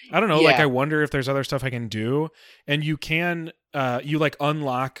like, I don't know, like, I wonder if there's other stuff I can do, and you can, you like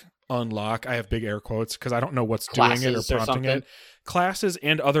unlock, I have big air quotes, because I don't know what's classes doing it or prompting it. Classes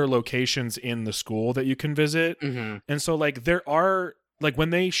and other locations in the school that you can visit. Mm-hmm. And so, like, there are, like,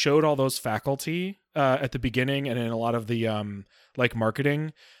 when they showed all those faculty at the beginning and in a lot of the like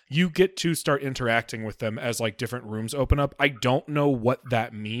marketing, you get to start interacting with them as like different rooms open up. I don't know what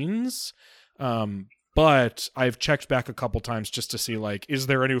that means, but I've checked back a couple times just to see, like, is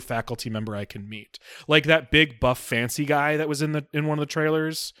there a new faculty member I can meet? Like that big buff fancy guy that was in one of the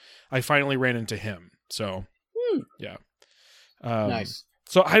trailers. I finally ran into him. So yeah, nice.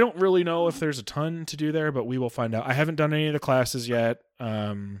 So I don't really know if there's a ton to do there, but we will find out. I haven't done any of the classes yet.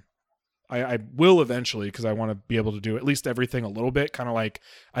 I will eventually because I want to be able to do at least everything a little bit. Kind of like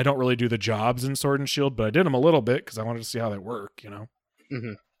I don't really do the jobs in Sword and Shield, but I did them a little bit because I wanted to see how they work, you know?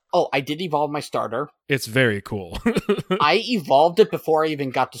 Mm-hmm. Oh, I did evolve my starter. It's very cool. I evolved it before I even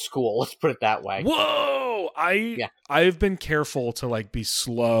got to school. Let's put it that way. Whoa! I've been careful to like be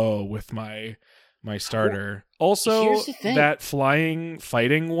slow with my starter. Well, also, that flying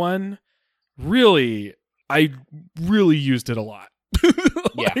fighting one, really, I really used it a lot.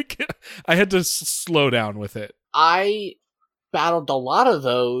 I had to slow down with it. I battled a lot of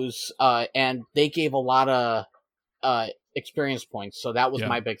those, and they gave a lot of experience points, so that was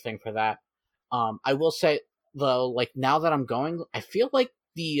my big thing for that. I will say, though, like, now that I'm going, I feel like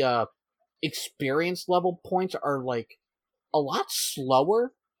the experience level points are, like, a lot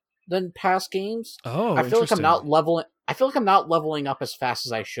slower than past games. Oh, I feel like I'm not leveling up as fast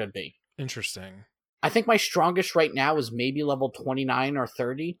as I should be. Interesting. I think my strongest right now is maybe level 29 or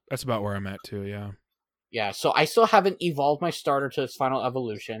 30. That's about where I'm at too, yeah. Yeah, so I still haven't evolved my starter to its final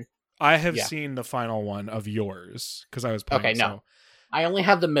evolution. I have seen the final one of yours, because I was playing. Okay, no. I only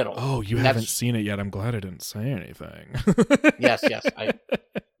have the middle. Oh, you haven't seen it yet. I'm glad I didn't say anything. Yes.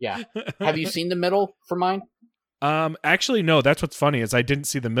 Have you seen the middle for mine? Actually, no. That's what's funny is I didn't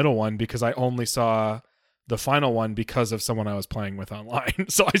see the middle one because I only saw the final one because of someone I was playing with online.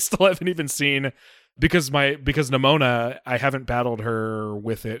 So I still haven't even seen because Nemona, I haven't battled her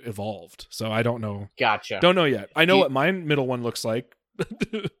with it evolved. So I don't know. Gotcha. Don't know yet. I know what my middle one looks like.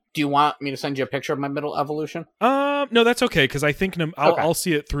 Do you want me to send you a picture of my middle evolution? No, that's okay because I think I'll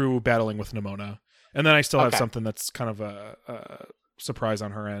see it through battling with Nemona, and then I still have something that's kind of a surprise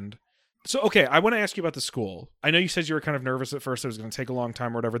on her end. So, okay, I want to ask you about the school. I know you said you were kind of nervous at first. It was going to take a long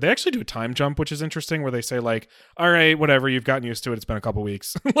time or whatever. They actually do a time jump, which is interesting, where they say, like, all right, whatever, you've gotten used to it. It's been a couple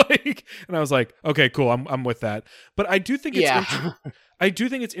weeks. And I was like, okay, cool, I'm with that. But I do think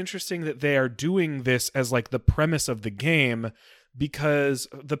it's interesting that they are doing this as, like, the premise of the game, because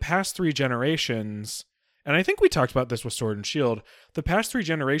the past 3 generations, and I think we talked about this with Sword and Shield, the past 3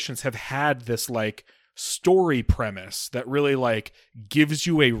 generations have had this, like, story premise that really like gives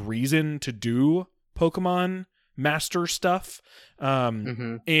you a reason to do Pokemon Master stuff.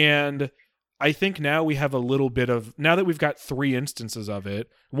 And I think now we have a little bit of, now that we've got 3 instances of it,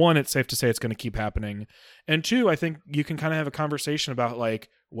 1, it's safe to say it's going to keep happening. And 2, I think you can kind of have a conversation about like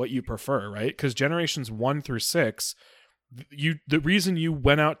what you prefer, right? Because generations 1 through 6, the reason you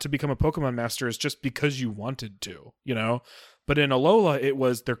went out to become a Pokemon Master is just because you wanted to, you know? But in Alola, it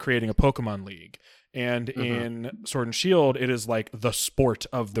was they're creating a Pokemon League. And in Sword and Shield, it is like the sport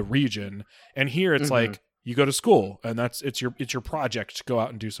of the region. And here it's like you go to school and it's your project to go out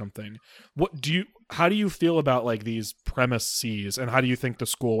and do something. How do you feel about like these premises, and how do you think the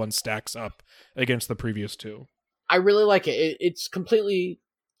school one stacks up against the previous 2? I really like it. It's completely,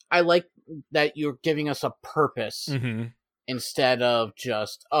 I like that you're giving us a purpose instead of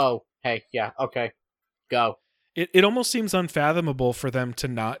just, oh, hey, yeah, okay, go. It almost seems unfathomable for them to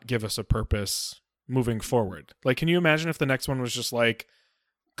not give us a purpose moving forward. Like, can you imagine if the next one was just like,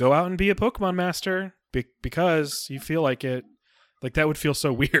 go out and be a Pokemon master because you feel like it? Like, that would feel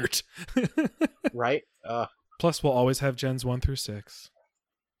so weird. Right? Plus, we'll always have Gens 1 through 6.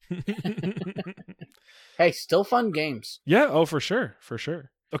 Hey, still fun games. Yeah, oh, for sure. For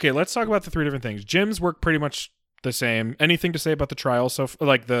sure. Okay, let's talk about the 3 different things. Gyms work pretty much the same. Anything to say about the trials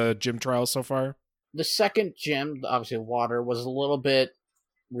like the gym trials so far? The second gym, obviously water, was a little bit,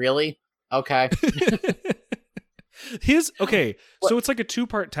 really? Okay. So it's like a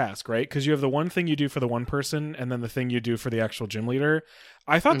 2-part task, right? Because you have the one thing you do for the one person and then the thing you do for the actual gym leader.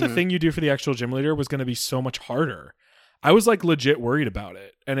 I thought the thing you do for the actual gym leader was going to be so much harder. I was like legit worried about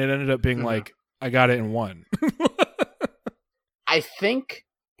it. And it ended up being like, I got it in one. I think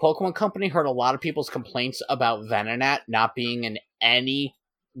Pokemon Company heard a lot of people's complaints about Venonat not being in any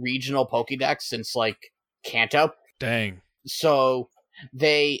regional Pokédex since like Kanto. Dang. So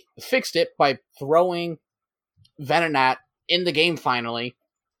they fixed it by throwing Venonat in the game finally.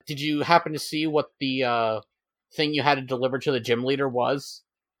 Did you happen to see what the thing you had to deliver to the gym leader was?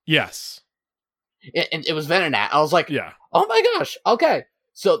 Yes. It was Venonat. I was like, yeah. Oh my gosh, okay.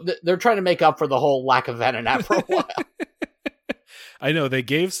 So they're trying to make up for the whole lack of Venonat for a while. I know they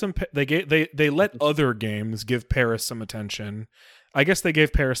gave some. They let other games give Paris some attention. I guess they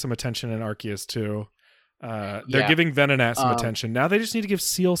gave Paris some attention in Arceus too. They're giving Venonat some attention. Now they just need to give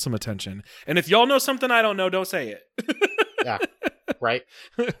Seal some attention. And if y'all know something I don't know, don't say it. Yeah, right.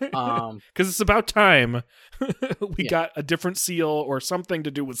 Because it's about time we got a different Seal or something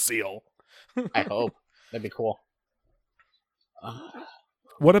to do with Seal. I hope that'd be cool.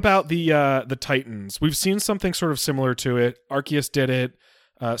 What about the Titans? We've seen something sort of similar to it. Arceus did it.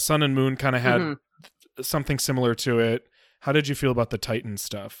 Sun and Moon kind of had something similar to it. How did you feel about the Titan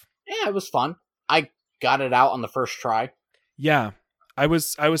stuff? Yeah, it was fun. I got it out on the first try. Yeah, I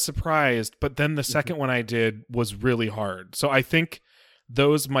was surprised, but then the second one I did was really hard. So I think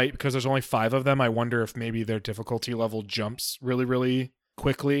those might, because there's only 5 of them, I wonder if maybe their difficulty level jumps really, really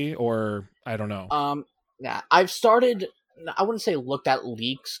quickly, or I don't know. Yeah, I've started, I wouldn't say looked at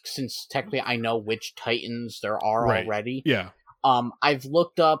leaks, since technically I know which Titans there are already. Yeah. I've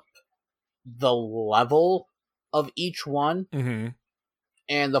looked up the level of each one,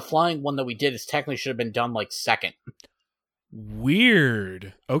 and the flying one that we did is technically should have been done like second.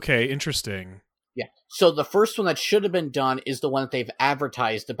 Weird. Okay, interesting. Yeah. So the first one that should have been done is the one that they've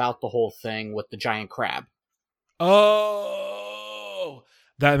advertised about the whole thing with the giant crab. Oh,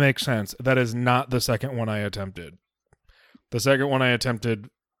 that makes sense. That is not the second one I attempted. The second one I attempted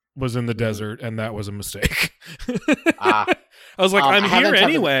was in the desert, and that was a mistake. I was like, I'm here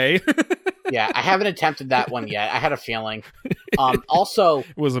anyway. Yeah, I haven't attempted that one yet. I had a feeling. Also,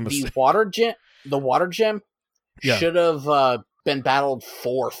 it was a mistake. The water gym should have been battled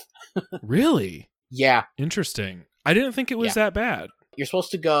 4th. Really? Yeah. Interesting. I didn't think it was that bad. You're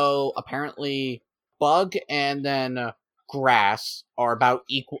supposed to go, apparently, bug and then grass are about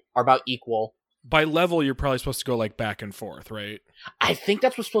equal. By level, you're probably supposed to go like back and forth, right? I think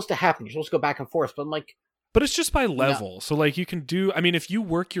that's what's supposed to happen. You're supposed to go back and forth, but I'm like... But it's just by level. No. So like you can do, I mean, if you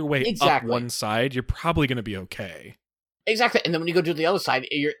work your way up one side, you're probably going to be okay. Exactly. And then when you go to the other side,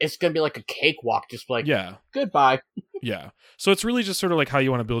 it's going to be like a cakewalk, just like, goodbye. Yeah. So it's really just sort of like how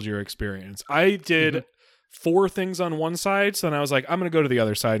you want to build your experience. I did 4 things on one side, so then I was like, I'm going to go to the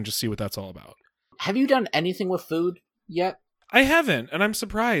other side and just see what that's all about. Have you done anything with food yet? I haven't, and I'm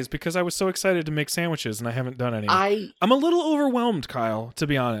surprised because I was so excited to make sandwiches and I haven't done any. I'm a little overwhelmed, Kyle, to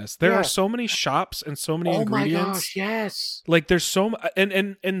be honest. There are so many shops and so many ingredients. Oh my gosh, yes. Like there's so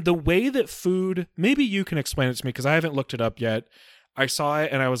and the way that food, maybe you can explain it to me because I haven't looked it up yet. I saw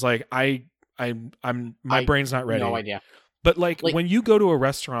it and I was like, my brain's not ready. No idea. But like when you go to a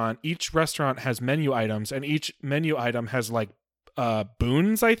restaurant, each restaurant has menu items and each menu item has like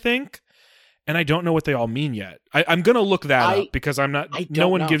boons, I think. And I don't know what they all mean yet. I'm going to look that up because no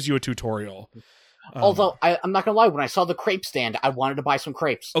one gives you a tutorial. Although, I'm not going to lie, when I saw the crepe stand, I wanted to buy some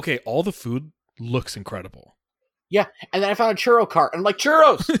crepes. Okay, all the food looks incredible. Yeah, and then I found a churro cart, and I'm like,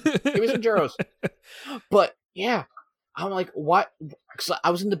 churros! Give me some churros. But, yeah, I'm like, what? Because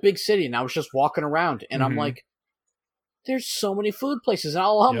I was in the big city, and I was just walking around, and I'm like, there's so many food places, and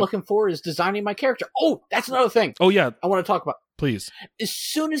all I'm looking for is designing my character. Oh, that's another thing. Oh, yeah. I want to talk about. Please. As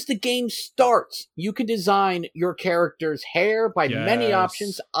soon as the game starts, you can design your character's hair by many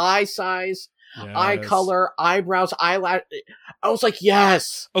options, eye size, eye color, eyebrows, eyelash. I was like,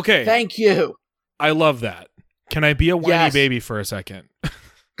 yes. Okay. Thank you. I love that. Can I be a whiny baby for a second?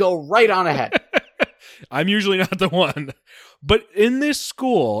 Go right on ahead. I'm usually not the one. But in this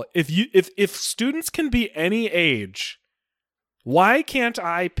school, if students can be any age, why can't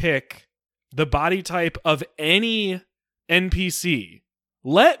I pick the body type of any NPC?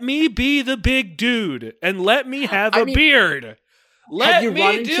 Let me be the big dude and let me have a beard. Let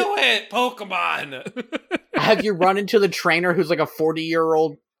me do it, Pokemon. Have you run into the trainer who's like a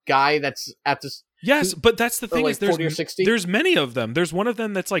 40-year-old guy that's at this? Yes, but that's the thing, like is there's 40 or 60? There's many of them. There's one of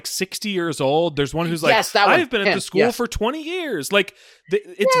them that's like 60 years old. There's one who's like, yes, that one. I've been at the school for 20 years. Like,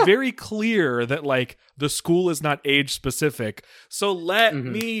 it's very clear that like the school is not age specific. So let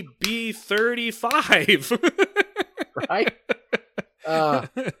me be 35. Right?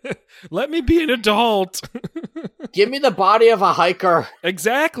 Let me be an adult. Give me the body of a hiker.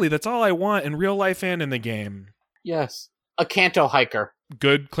 Exactly. That's all I want in real life and in the game. Yes. A Kanto hiker.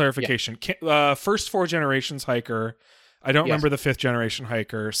 Good clarification. Yeah. First 4 generations hiker. I don't remember the 5th generation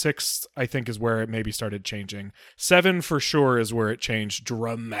hiker. 6, I think, is where it maybe started changing. 7 for sure is where it changed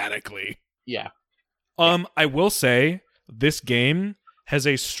dramatically. Yeah. I will say this game has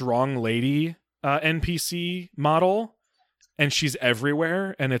a strong lady NPC model, and she's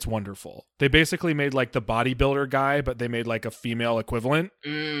everywhere, and it's wonderful. They basically made like the bodybuilder guy, but they made like a female equivalent.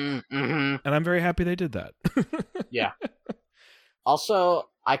 And I'm very happy they did that. Yeah. Also,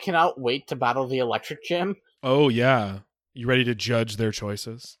 I cannot wait to battle the electric gym. Oh, yeah. You ready to judge their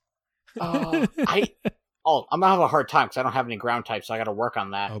choices? I'm gonna have a hard time because I don't have any ground types, so I gotta work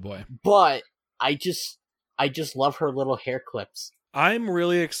on that. Oh, boy. But I just love her little hair clips. I'm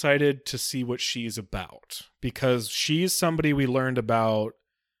really excited to see what she's about, because she's somebody we learned about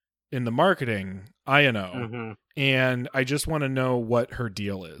in the marketing, Ayano, and I just want to know what her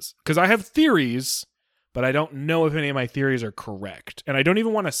deal is. Because I have theories, but I don't know if any of my theories are correct. And I don't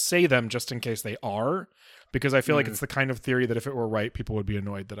even want to say them just in case they are, because I feel like it's the kind of theory that if it were right, people would be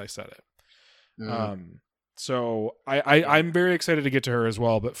annoyed that I said it. So I'm very excited to get to her as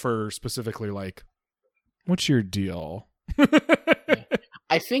well, but for specifically, like, what's your deal?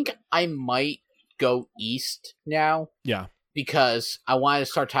 I think I might go east now. Yeah. Because I want to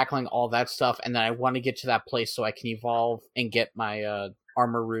start tackling all that stuff, and then I want to get to that place so I can evolve and get my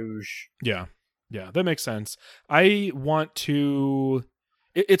Armor Rouge. Yeah. Yeah, that makes sense. I want to...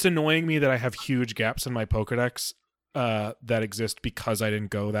 It's annoying me that I have huge gaps in my Pokedex that exist because I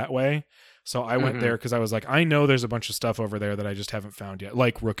didn't go that way. So I went there because I was like, I know there's a bunch of stuff over there that I just haven't found yet.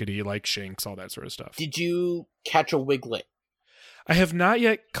 Like Rookity, like Shinx, all that sort of stuff. Did you catch a Wiglet? I have not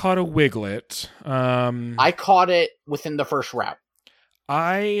yet caught a Wiglet. I caught it within the first route.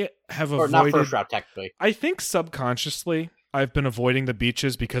 I have avoided... Or not first route, technically. I think subconsciously I've been avoiding the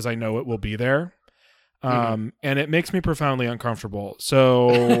beaches because I know it will be there. And it makes me profoundly uncomfortable.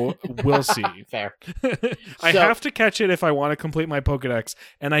 So we'll see. Fair. I have to catch it if I want to complete my Pokedex,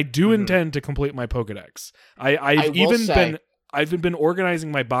 and I do intend to complete my Pokedex. I've been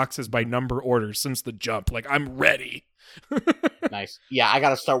organizing my boxes by number order since the jump. Like, I'm ready. Nice. Yeah, I got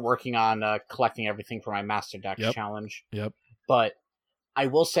to start working on collecting everything for my Master Dex challenge. Yep. But I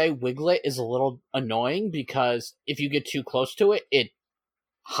will say Wiglet is a little annoying because if you get too close to it, it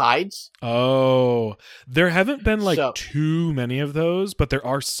hides. Oh, there haven't been too many of those, but there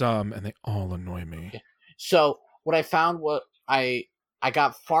are some, and they all annoy me. So what I found was I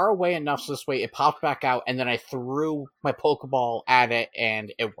got far away enough so this way it popped back out, and then I threw my Pokeball at it,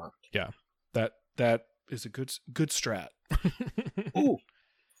 and it worked. Yeah, that is a good strat. Ooh,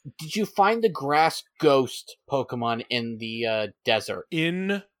 did you find the grass ghost Pokemon in the desert?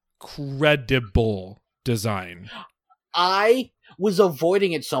 Incredible design. I was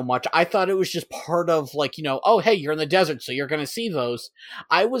avoiding it so much. I thought it was just part of, like, oh, hey, you're in the desert, so you're going to see those.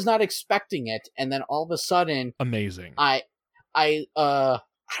 I was not expecting it, and then all of a sudden... Amazing. I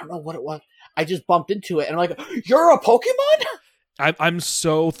don't know what it was. I just bumped into it, and I'm like, you're a Pokemon? I'm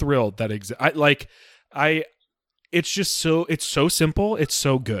so thrilled that it's just so, it's so simple. It's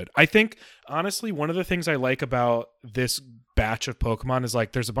so good. I think, honestly, one of the things I like about this batch of Pokemon is,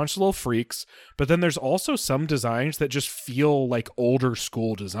 like, there's a bunch of little freaks, but then there's also some designs that just feel like older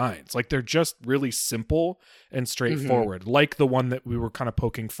school designs. Like, they're just really simple and straightforward. Like the one that we were kind of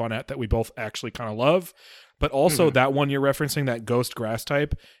poking fun at that we both actually kind of love. But also that one you're referencing, that ghost grass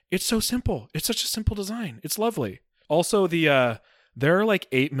type, it's so simple. It's such a simple design. It's lovely. Also, there are like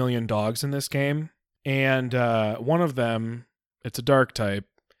 8 million dogs in this game. And one of them, it's a dark type.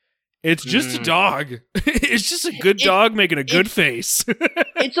 It's just a dog. It's just a good dog making a good face.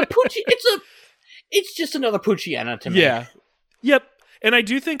 It's a Poochie. It's just another Poochyena to me. Yeah. Yep. And I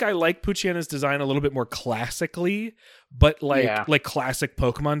do think I like Poochyena's design a little bit more classically, but like classic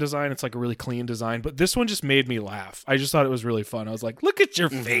Pokemon design. It's like a really clean design. But this one just made me laugh. I just thought it was really fun. I was like, look at your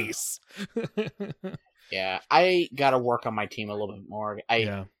face. Yeah, I gotta work on my team a little bit more.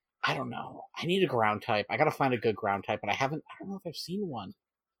 Yeah. I don't know. I need a ground type. I gotta find a good ground type, but I don't know if I've seen one.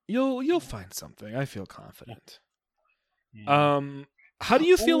 You'll find something. I feel confident. Yeah. How do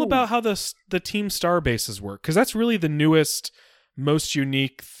you feel about how the Team Star bases work? Because that's really the newest, most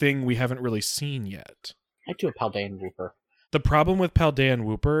unique thing we haven't really seen yet. I do a Paldean Wooper. The problem with Paldean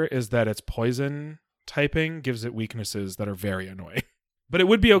Wooper is that its poison typing gives it weaknesses that are very annoying. But it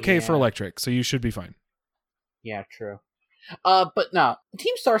would be okay for electric, so you should be fine. Yeah, true. But no,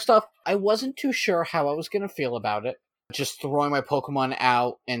 Team Star stuff, I wasn't too sure how I was going to feel about it. Just throwing my Pokemon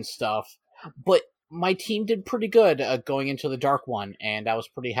out and stuff. But my team did pretty good going into the Dark one, and I was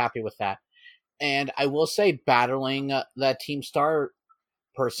pretty happy with that. And I will say, battling that Team Star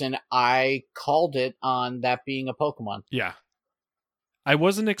person, I called it on that being a Pokemon. Yeah. I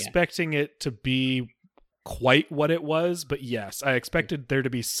wasn't expecting it to be quite what it was, but yes, I expected there to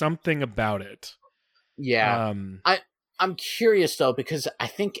be something about it. Yeah. I'm curious, though, because I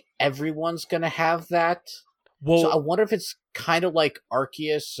think everyone's going to have that. Well, so I wonder if it's kind of like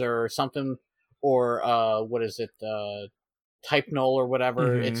Arceus or something, or what is it, Type Null or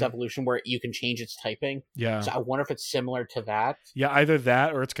whatever, its evolution, where you can change its typing. Yeah. So I wonder if it's similar to that. Yeah, either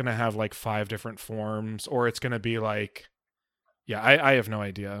that, or it's going to have like 5 different forms, or it's going to be like... Yeah, I have no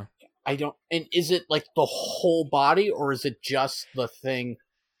idea. I don't... And is it like the whole body, or is it just the thing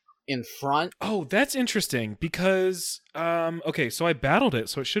in front? Oh, that's interesting, because... okay, so I battled it,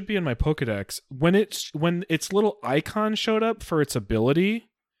 so it should be in my Pokedex. When its little icon showed up for its ability,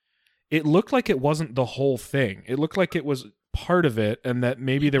 it looked like it wasn't the whole thing. It looked like it was part of it, and that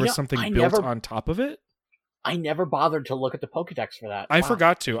maybe there was something built on top of it. I never bothered to look at the Pokedex for that. I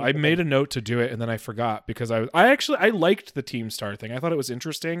forgot to. I made a note to do it, and then I forgot, because I liked the Team Star thing. I thought it was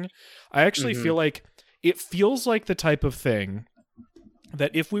interesting. I actually feel like it feels like the type of thing that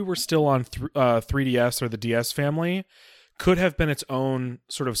if we were still on 3DS or the DS family, could have been its own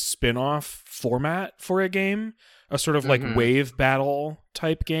sort of spin-off format for a game, a sort of like wave battle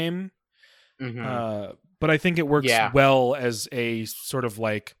type game. But I think it works well as a sort of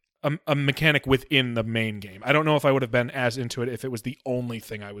like a mechanic within the main game. I don't know if I would have been as into it if it was the only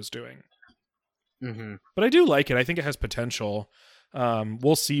thing I was doing. But I do like it. I think it has potential.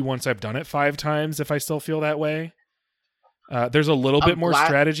 We'll see once I've done it 5 times if I still feel that way. There's a little bit more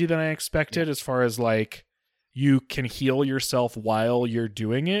strategy than I expected as far as like you can heal yourself while you're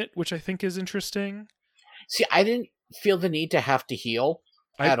doing it, which I think is interesting. See, I didn't feel the need to have to heal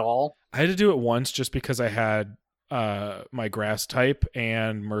at all. I had to do it once just because I had my grass type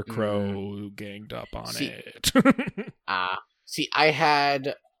and Murkrow ganged up on it. See,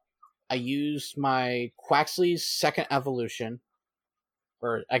 I used my Quaxly's second evolution,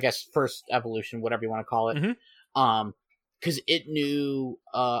 or I guess first evolution, whatever you want to call it. Because it knew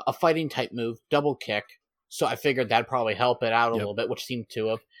a fighting type move, double kick. So I figured that'd probably help it out a little bit, which seemed to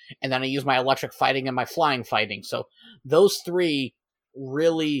have. And then I used my electric fighting and my flying fighting. So those 3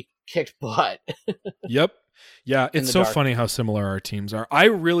 really kicked butt. Yep. Yeah, it's so funny how similar our teams are. I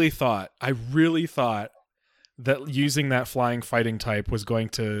really thought that using that flying fighting type was going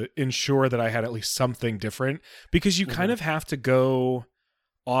to ensure that I had at least something different, because you kind of have to go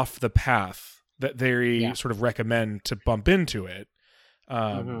off the path that they sort of recommend to bump into it.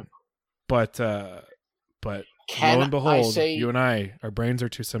 But lo and behold, you and our brains are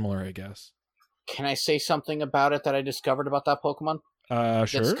too similar, I guess. Can I say something about it that I discovered about that Pokemon?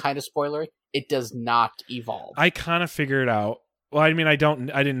 Sure. That's kind of spoilery. It does not evolve. I kind of figured out. Well, I mean, I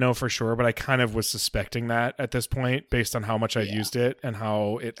didn't know for sure, but I kind of was suspecting that at this point based on how much I used it and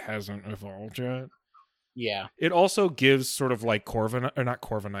how it hasn't evolved yet. Yeah. It also gives sort of like Corviknight, or not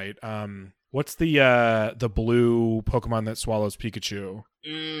Corviknight. What's the blue Pokemon that swallows Pikachu?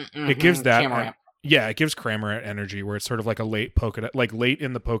 It gives that. Cramorant. It gives Cramorant energy, where it's sort of like a late Pokedex, like late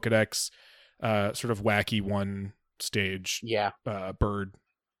in the Pokedex, sort of wacky one stage. Bird.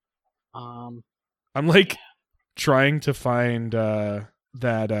 I'm like trying to find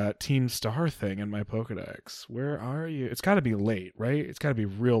that Team Star thing in my Pokedex. Where are you? It's got to be late, right? It's got to be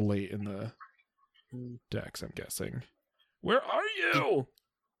real late in the Dex, I'm guessing. Where are you?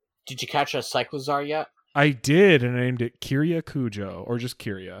 Did you catch a Cyclozar yet? I did, and I named it Kiria Kujo, or just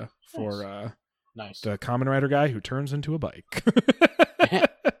Kiria, for the Kamen Rider guy who turns into a bike.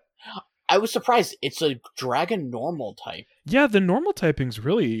 I was surprised. It's a dragon normal type. Yeah, the normal typing's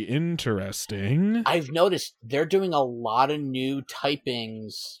really interesting. I've noticed they're doing a lot of new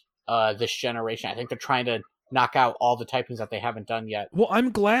typings this generation. I think they're trying to knock out all the typings that they haven't done yet. Well,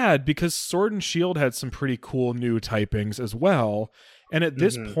 I'm glad, because Sword and Shield had some pretty cool new typings as well. And at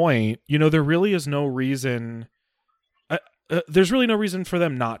this point, there really is no reason... there's really no reason for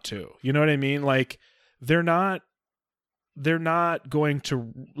them not to. You know what I mean? Like, they're not going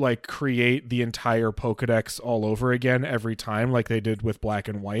to like create the entire Pokedex all over again every time like they did with Black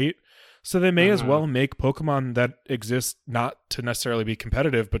and White. So they may as well make Pokemon that exist not to necessarily be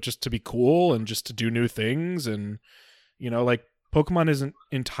competitive, but just to be cool and just to do new things. And, you know, like Pokemon isn't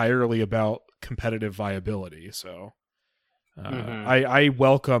entirely about competitive viability. So I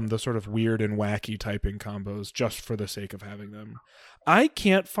welcome the sort of weird and wacky typing combos just for the sake of having them. I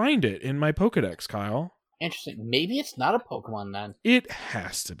can't find it in my Pokedex, Kyle. Interesting. Maybe it's not a Pokemon then. It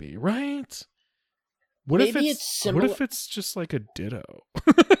has to be, right? What if it's just like a Ditto?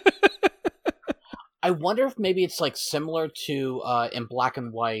 I wonder if maybe it's like similar to in Black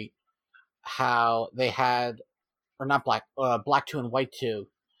and White, how they had, or not Black 2 and White 2,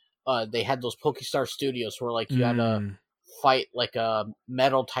 they had those Pokestar Studios where like you had to fight like a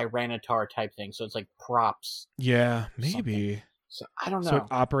metal Tyranitar type thing, so it's like props. Yeah, maybe. Something. So I don't know. So it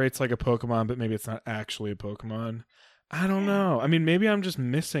operates like a Pokemon, but maybe it's not actually a Pokemon. I don't know. I mean, maybe I'm just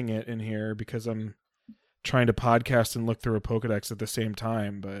missing it in here because I'm trying to podcast and look through a Pokedex at the same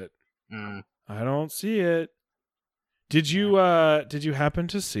time, but I don't see it. Did you happen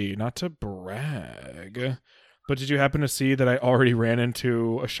to see, not to brag, but did you happen to see that I already ran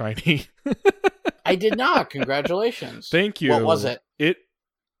into a shiny? I did not. Congratulations. Thank you. What was it?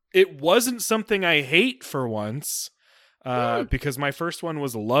 It wasn't something I hate for once. Because my first one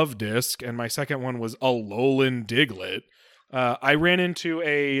was Love Disc and my second one was Alolan Diglett. I ran into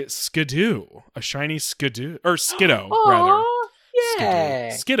a Skidoo, a shiny Skidoo, or Skiddo, rather. Yeah.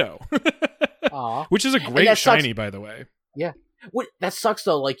 Skiddo. Which is a great shiny, by the way. Yeah. That sucks,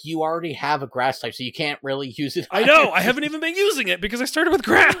 though. Like, you already have a grass type, so you can't really use it. I know! I haven't even been using it because I started with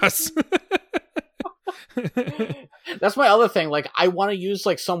grass! That's my other thing. Like, I want to use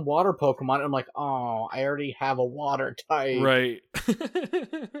like some water Pokemon, and I'm like, oh, I already have a water type. Right.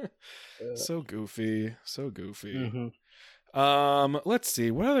 So goofy. Let's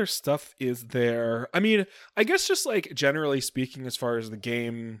see, what other stuff is there? I mean, I guess just like generally speaking, as far as the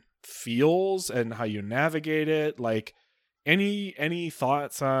game feels and how you navigate it, like any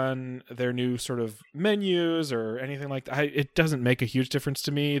thoughts on their new sort of menus or anything like that? It doesn't make a huge difference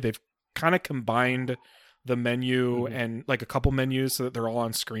to me. They've kind of combined the menu and like a couple menus so that they're all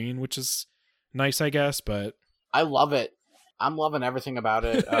on screen, which is nice, I guess, but I love it. I'm loving everything about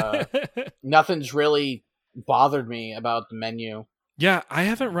it. Nothing's really bothered me about the menu. Yeah, I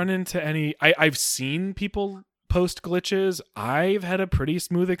haven't run into any. I've seen people post glitches. I've had a pretty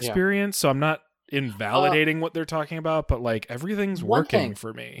smooth experience, so I'm not invalidating what they're talking about, but like everything's working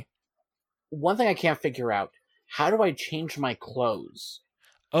for me. One thing I can't figure out, how do I change my clothes?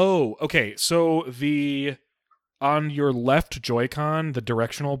 Oh, okay. So on your left Joy-Con, the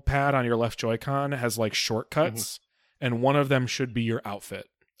directional pad on your left Joy-Con has like shortcuts, and one of them should be your outfit.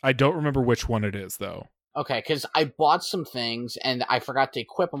 I don't remember which one it is, though. Okay, because I bought some things, and I forgot to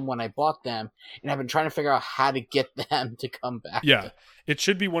equip them when I bought them, and I've been trying to figure out how to get them to come back. Yeah, it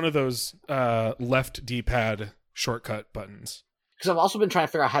should be one of those left D-pad shortcut buttons. Because I've also been trying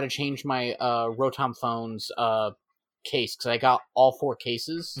to figure out how to change my Rotom phone's case, because I got all 4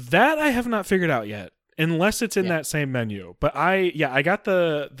 cases. That I have not figured out yet, unless it's in that same menu. But I got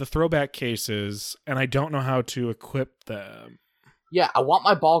the throwback cases, and I don't know how to equip them. Yeah, I want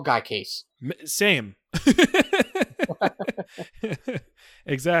my ball guy case. Same.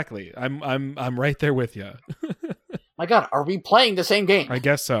 Exactly. I'm right there with you. My God, are we playing the same game? I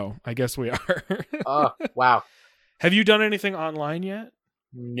guess so. I guess we are. Oh, wow. Have you done anything online yet?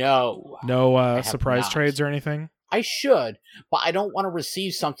 No. No surprise trades or anything? I should, but I don't want to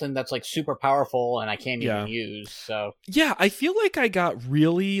receive something that's like super powerful and I can't even use. So yeah, I feel like I got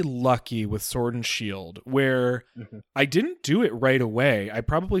really lucky with Sword and Shield, where I didn't do it right away. I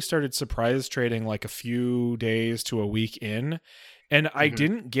probably started surprise trading like a few days to a week in, and I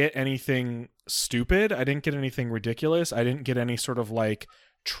didn't get anything stupid. I didn't get anything ridiculous. I didn't get any sort of like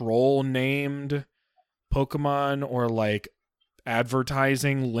troll named Pokemon or like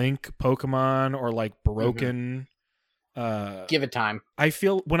advertising link Pokemon or like broken. Give it time. I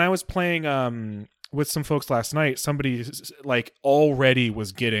feel when I was playing with some folks last night, somebody like already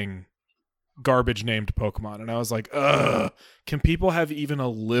was getting garbage named Pokemon, and I was like, ugh, can people have even a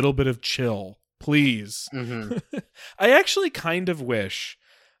little bit of chill, please? I actually kind of wish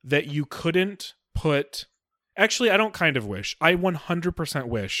that you couldn't put. Actually, I don't kind of wish. I 100%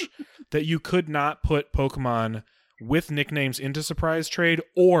 wish that you could not put Pokemon with nicknames into surprise trade,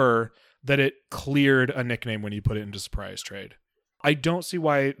 or that it cleared a nickname when you put it into surprise trade. I don't see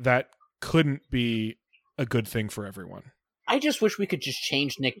why that couldn't be a good thing for everyone. I just wish we could just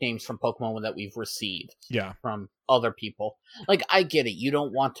change nicknames from Pokemon that we've received. Yeah. From other people. Like, I get it. You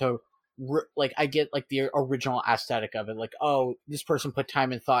don't want to like I get like the original aesthetic of it. Like, oh, this person put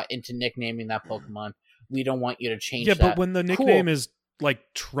time and thought into nicknaming that Pokemon. We don't want you to change that. Yeah, but when the nickname is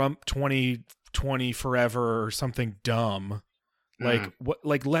like Trump 2020 forever or something dumb, like what?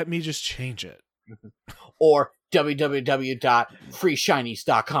 Like, let me just change it. Or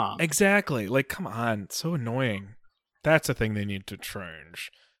www.freeshinies.com. Exactly. Like, come on, it's so annoying. That's a thing they need to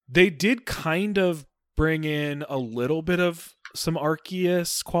change. They did kind of bring in a little bit of some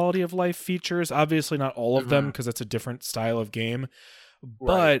Arceus quality of life features. Obviously not all of them, because it's a different style of game.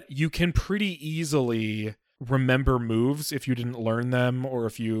 But you can pretty easily remember moves if you didn't learn them or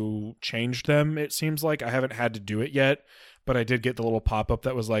if you changed them, it seems like. I haven't had to do it yet, but I did get the little pop-up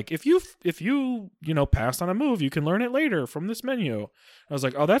that was like, if you passed on a move, you can learn it later from this menu. I was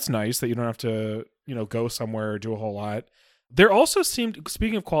like, oh, that's nice that you don't have to, go somewhere or do a whole lot. There also seemed,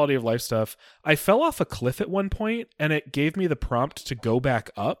 speaking of quality of life stuff, I fell off a cliff at one point and it gave me the prompt to go back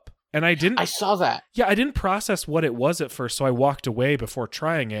up. And I saw that. Yeah, I didn't process what it was at first, so I walked away before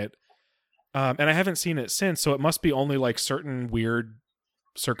trying it. And I haven't seen it since, so it must be only like certain weird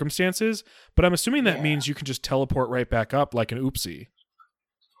circumstances. But I'm assuming that means you can just teleport right back up like an oopsie.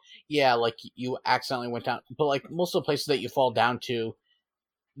 Yeah, like you accidentally went down. But like most of the places that you fall down to,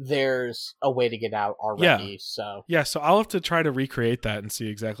 there's a way to get out already. So I'll have to try to recreate that and see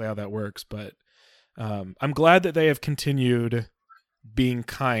exactly how that works. But I'm glad that they have continued being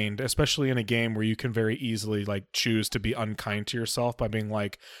kind, especially in a game where you can very easily like choose to be unkind to yourself by being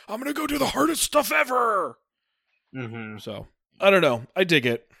like, I'm gonna go do the hardest stuff ever. So I don't know, I dig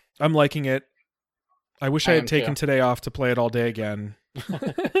it. I'm liking it. I wish I had taken today off to play it all day again.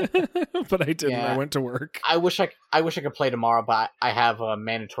 But I didn't. I went to work. I wish I could play tomorrow, but I have a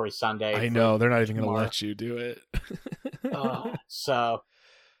mandatory Sunday. I know, they're not even gonna let you do it.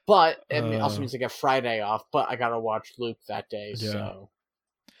 But it also means I get Friday off, but I gotta watch Luke that day, so...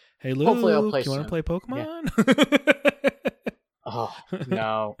 Hey, Luke, hopefully I'll play you want to play Pokemon? Yeah.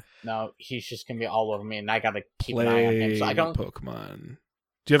 No, he's just gonna be all over me, and I gotta keep an eye on him, so I don't... Pokemon.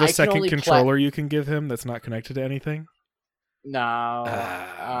 Do you have a second controller you can give him that's not connected to anything? No.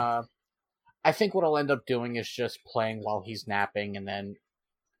 I think what I'll end up doing is just playing while he's napping, and then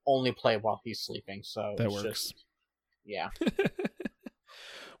only play while he's sleeping, so... That works. Yeah.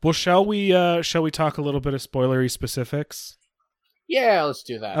 Well, shall we talk a little bit of spoilery specifics? Yeah, let's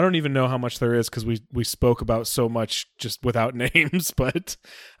do that. I don't even know how much there is because we spoke about so much just without names, but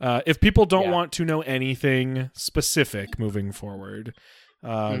if people don't want to know anything specific moving forward,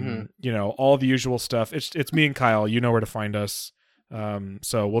 all the usual stuff, it's me and Kyle. You know where to find us.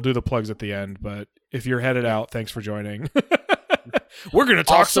 So we'll do the plugs at the end, but if you're headed out, thanks for joining. We're going to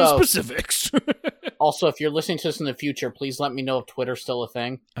talk some specifics. Also, if you're listening to this in the future, please let me know if Twitter's still a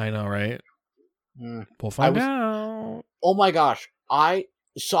thing. I know, right? We'll find out. Oh my gosh. I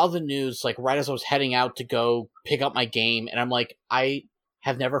saw the news like right as I was heading out to go pick up my game, and I'm like, I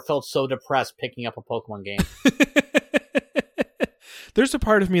have never felt so depressed picking up a Pokemon game. There's a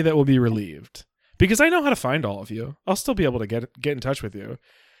part of me that will be relieved because I know how to find all of you. I'll still be able to get in touch with you.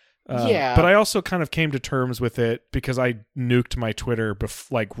 But I also kind of came to terms with it because I nuked my Twitter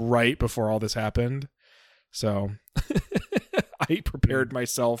right before all this happened. So I prepared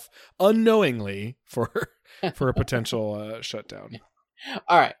myself unknowingly for a potential shutdown.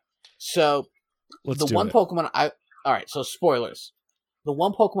 All right. So so spoilers. The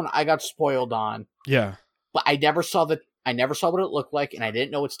one Pokemon I got spoiled on. Yeah. But I never saw what it looked like, and I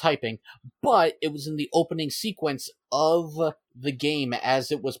didn't know its typing, but it was in the opening sequence of the game as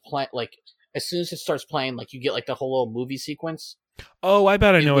it was playing. Like, as soon as it starts playing, like, you get, like, the whole little movie sequence. Oh, I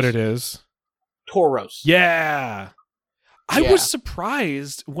bet I know what it is. Tauros. Yeah. I was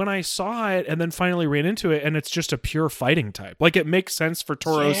surprised when I saw it and then finally ran into it, and it's just a pure fighting type. Like, it makes sense for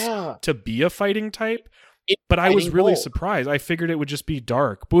Tauros to be a fighting type, but I was really surprised. I figured it would just be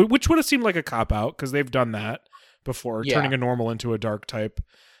dark, which would have seemed like a cop-out, because they've done that before, turning a normal into a dark type.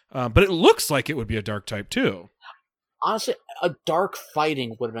 But it looks like it would be a dark type too. Honestly, a dark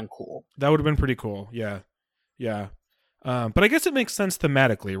fighting would have been cool. That would have been pretty cool. Yeah. But I guess it makes sense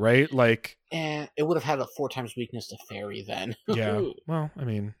thematically, right? Like, it would have had a 4 times weakness to fairy then. Yeah. Well, I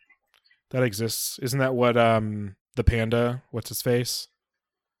mean, that exists. Isn't that what the panda? What's his face?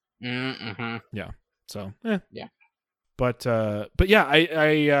 Mm-hmm. Yeah. So. Yeah. But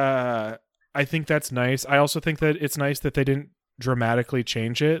yeah, I think that's nice. I also think that it's nice that they didn't dramatically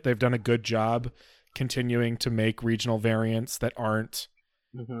change it. They've done a good job continuing to make regional variants that aren't,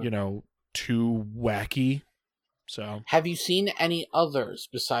 too wacky. So, have you seen any others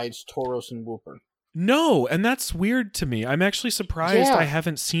besides Tauros and Wooper? No, and that's weird to me. I'm actually surprised I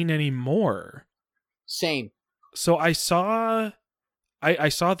haven't seen any more. Same. So I saw I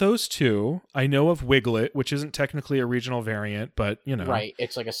saw those two. I know of Wiglet, which isn't technically a regional variant, but Right,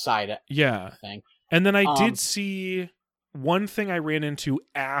 it's like a side thing. And then I did see one thing I ran into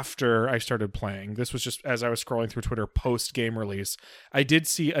after I started playing. This was just as I was scrolling through Twitter post game release. I did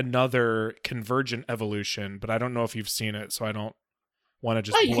see another Convergent evolution, but I don't know if you've seen it, so I don't want to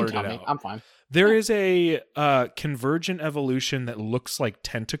just blurt it out. I'm fine. There is a Convergent evolution that looks like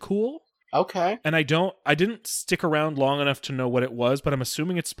Tentacool. Okay. And I didn't stick around long enough to know what it was, but I'm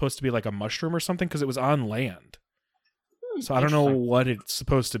assuming it's supposed to be like a mushroom or something because it was on land. So I don't know what it's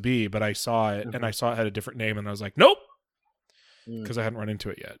supposed to be, but I saw it and I saw it had a different name and I was like, nope, because I hadn't run into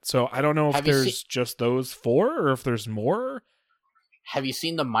it yet. So I don't know if there's just those 4 or if there's more. Have you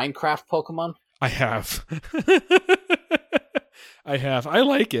seen the Minecraft Pokemon? I have. I have. I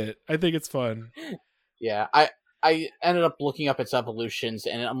like it. I think it's fun. Yeah, I ended up looking up its evolutions,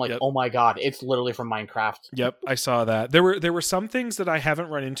 and I'm like, oh my god, it's literally from Minecraft. Yep, I saw that. There were some things that I haven't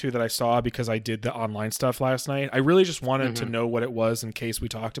run into that I saw because I did the online stuff last night. I really just wanted to know what it was in case we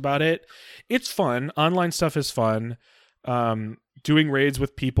talked about it. It's fun. Online stuff is fun. Doing raids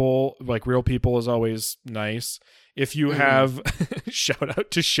with people, like real people, is always nice. If you have, shout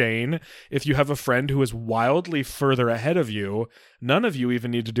out to Shane, if you have a friend who is wildly further ahead of you, none of you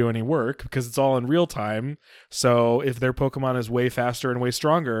even need to do any work because it's all in real time. So if their Pokemon is way faster and way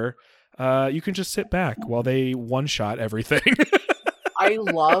stronger, you can just sit back while they one-shot everything. I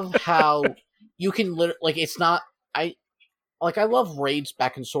love how you can it's not, I love raids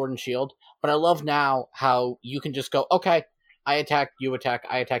back in Sword and Shield, but I love now how you can just go, okay, I attack, you attack,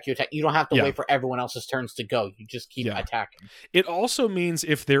 I attack, you attack. You don't have to wait for everyone else's turns to go. You just keep attacking. It also means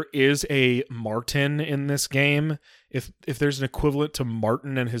if there is a Martin in this game, if there's an equivalent to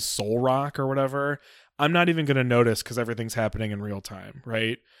Martin and his Soul Rock or whatever, I'm not even going to notice because everything's happening in real time,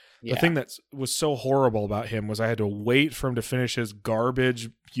 right? Yeah. The thing that was so horrible about him was I had to wait for him to finish his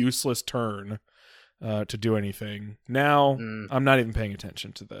garbage, useless turn to do anything. Now, I'm not even paying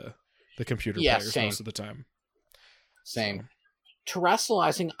attention to the computer players most of the time. Same.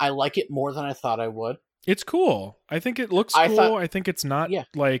 Terrestrializing, I like it more than I thought I would. It's cool. I think it looks cool. I think it's not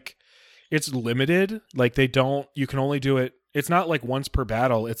like it's limited. Like you can only do it. It's not like once per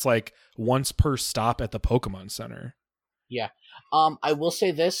battle. It's like once per stop at the Pokemon Center. Yeah. I will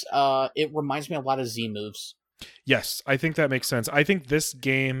say this. It reminds me a lot of Z moves. Yes, I think that makes sense. I think this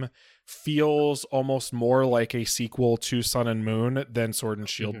game feels almost more like a sequel to Sun and Moon than Sword and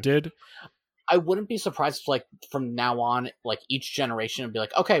Shield did. I wouldn't be surprised if, like, from now on, like, each generation would be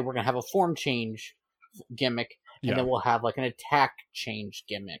like, okay, we're going to have a form change gimmick, and then we'll have, like, an attack change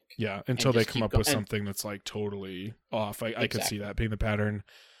gimmick. Yeah, until they come up with something that's, like, totally off. I could see that being the pattern.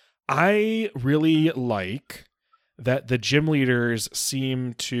 I really like that the gym leaders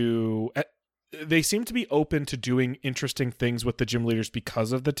seem to be open to doing interesting things with the gym leaders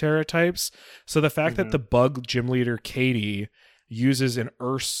because of the Terra types. So the fact that the bug gym leader, Katie, uses an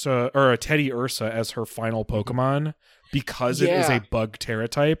Ursa or a Teddy Ursa as her final Pokemon because it is a bug Terra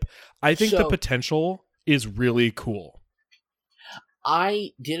type. I think the potential is really cool. I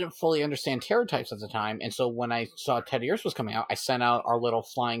didn't fully understand Terra types at the time, and so when I saw Teddy Ursa was coming out, I sent out our little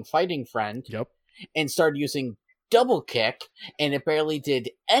flying fighting friend and started using Double Kick, and it barely did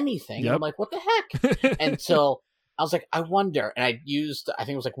anything. I'm like, what the heck? And so I was like, I wonder, and I used, I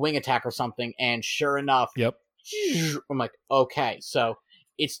think it was like Wing Attack or something, and sure enough, I'm like, okay, so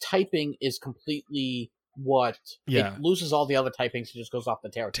its typing is completely it loses all the other typings and just goes off the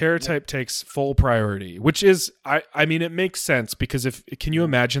Terra type. Terra type takes full priority, which is, I mean, it makes sense because can you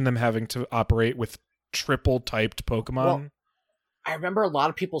imagine them having to operate with triple typed Pokemon? Well, I remember a lot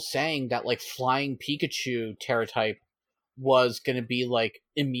of people saying that, like, Flying Pikachu Terra type was going to be, like,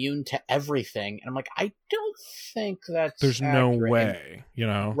 immune to everything, and I'm like, I don't think that's there's accurate. No way, you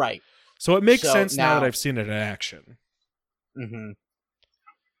know? Right. So it makes sense now that I've seen it in action.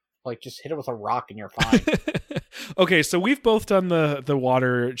 Like, just hit it with a rock and you're fine. Okay, so we've both done the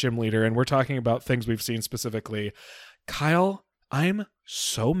water gym leader, and we're talking about things we've seen specifically. Kyle, I'm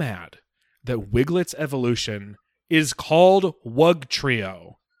so mad that Wiglet's evolution is called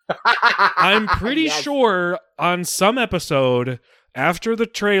Wugtrio. I'm pretty sure on some episode after the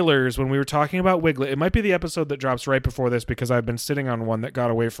trailers when we were talking about Wiglet, it might be the episode that drops right before this because I've been sitting on one that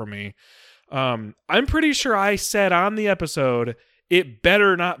got away from me. I'm pretty sure I said on the episode it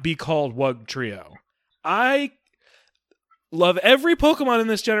better not be called Wugtrio. I love every Pokemon in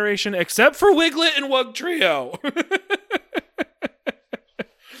this generation except for Wiglet and Wugtrio.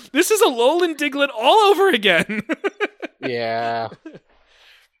 This is Alolan Diglett all over again. Yeah.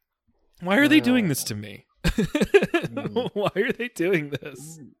 Why are they doing this to me? Why are they doing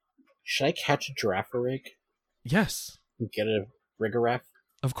this? Should I catch a Girafarig? Yes. And get a Rigorath.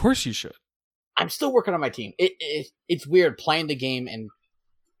 Of course you should. I'm still working on my team. It's weird playing the game and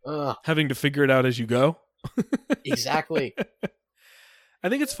having to figure it out as you go. Exactly. I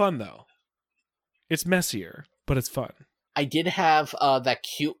think it's fun though. It's messier, but it's fun. I did have that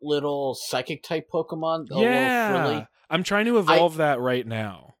cute little psychic type Pokemon. Yeah, little frilly. I'm trying to evolve that right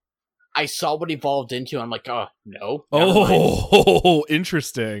now. I saw what evolved into. I'm like, oh no. Oh,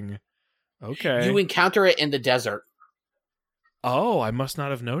 interesting. Okay. You encounter it in the desert. Oh, I must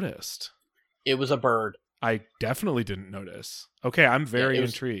not have noticed. It was a bird. I definitely didn't notice. Okay, I'm very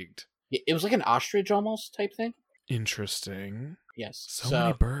intrigued. It was like an ostrich almost type thing. Interesting. Yes. So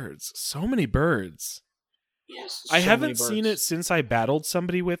many birds. So many birds. Yes. I haven't seen it since I battled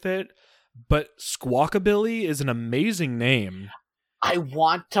somebody with it, but Squawkabilly is an amazing name. I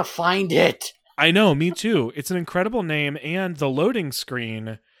want to find it. I know, me too. It's an incredible name, and the loading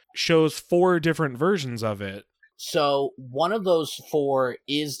screen shows 4 different versions of it. So one of those 4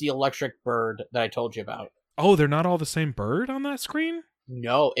 is the electric bird that I told you about. Oh, they're not all the same bird on that screen?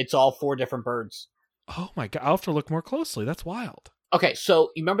 No, it's all 4 different birds. Oh my god, I'll have to look more closely. That's wild. Okay,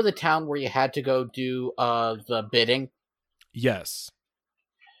 so you remember the town where you had to go do the bidding? Yes.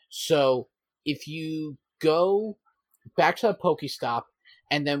 So if you go back to the Pokestop,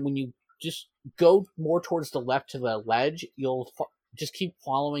 and then when you just go more towards the left to the ledge, you'll just keep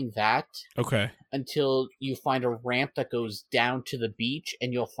following that. Okay. Until you find a ramp that goes down to the beach,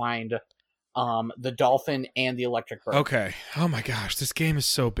 and you'll find the dolphin and the electric bird. Okay. Oh my gosh, this game is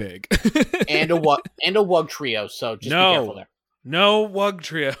so big. and a Wug trio, so just be careful there. No Wug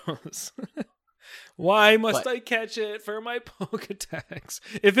trios. Why must I catch it for my Pokedex?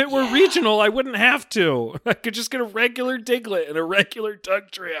 If it were regional, I wouldn't have to. I could just get a regular Diglett and a regular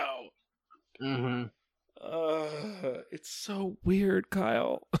Dugtrio. Mm-hmm. It's so weird,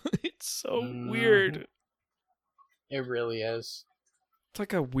 Kyle. It's so weird. It really is. It's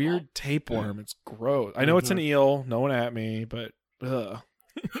like a weird tapeworm. It's gross. I know it's an eel. No one at me, but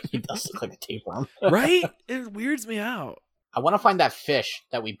It does look like a tapeworm. Right? It weirds me out. I want to find that fish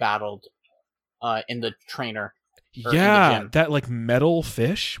that we battled in the trainer. Yeah, that like metal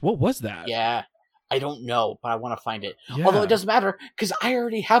fish. What was that? Yeah, I don't know, but I want to find it. Yeah. Although it doesn't matter because I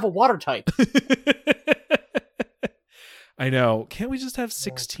already have a water type. I know. Can't we just have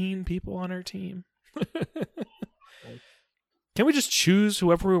 16 people on our team? Can't we just choose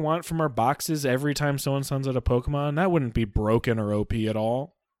whoever we want from our boxes every time someone sends out a Pokemon? That wouldn't be broken or OP at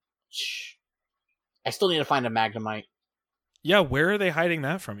all. I still need to find a Magnemite. Yeah, where are they hiding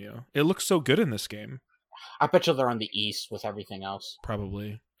that from you? It looks so good in this game. I bet you they're on the east with everything else.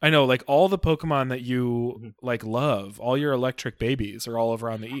 Probably. I know, like all the Pokemon that you like love, all your electric babies are all over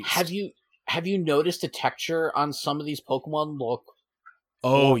on the east. Have you noticed the texture on some of these Pokemon look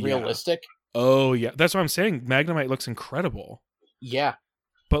realistic? Oh yeah. That's what I'm saying. Magnemite looks incredible. Yeah.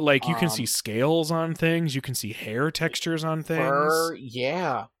 But like you can see scales on things, you can see hair textures on things. Fur,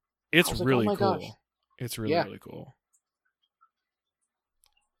 yeah. It's really cool. Gosh. It's really cool.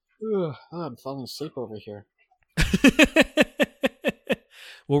 Oh, I'm falling asleep over here.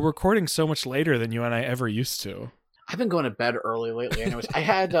 Well, we're recording so much later than you and I ever used to. I've been going to bed early lately. Anyways, I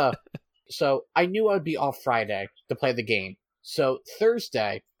had so I knew I'd be off Friday to play the game. So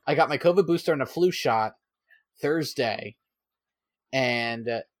Thursday, I got my COVID booster and a flu shot Thursday. And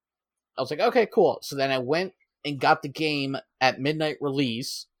I was like, okay, cool. So then I went and got the game at midnight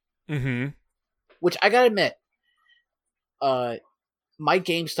release. Mm-hmm. Which I gotta admit, my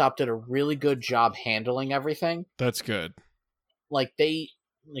GameStop did a really good job handling everything. That's good. Like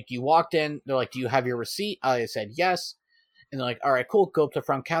you walked in, they're like, do you have your receipt? I said yes. And they're like, all right, cool, go up to the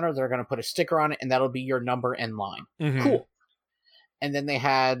front counter. They're going to put a sticker on it, and that'll be your number in line. Mm-hmm. Cool. And then they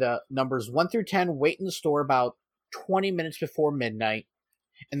had numbers 1 through 10 wait in the store about 20 minutes before midnight.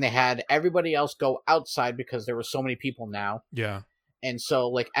 And they had everybody else go outside because there were so many people now. Yeah. And so,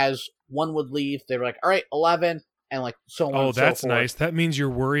 like, as one would leave, they were like, all right, 11, and like so on. Oh, that's nice. That means your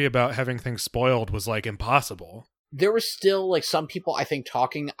worry about having things spoiled was like impossible. There was still like some people, I think,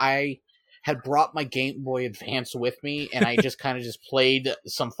 talking. I had brought my Game Boy Advance with me, and I just kind of just played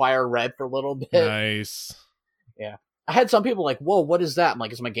some Fire Red for a little bit. Nice. Yeah. I had some people like, whoa, what is that? I'm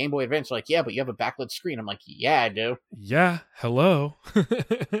like, it's my Game Boy Advance. They're like, yeah, but you have a backlit screen. I'm like, yeah, I do. Yeah, hello.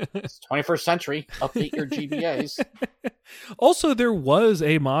 It's 21st century. Update your GBAs. Also, there was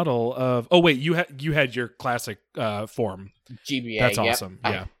a model of... Oh, wait, you had your classic form. GBA, That's awesome,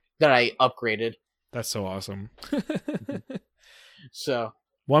 yeah. That I upgraded. That's so awesome. So...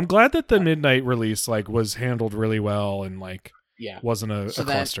 Well, I'm glad that the midnight release like was handled really well and like wasn't a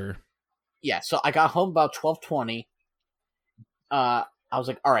cluster. Yeah, so I got home about 12:20. I was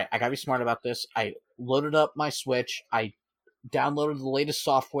like, all right, I gotta be smart about this. I loaded up my Switch. I downloaded the latest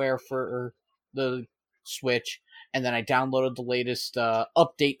software for the Switch, and then I downloaded the latest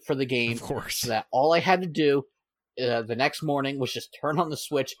update for the game. Of course. So that all I had to do the next morning was just turn on the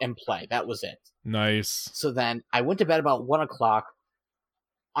Switch and play. That was it. Nice. So then I went to bed about 1 o'clock.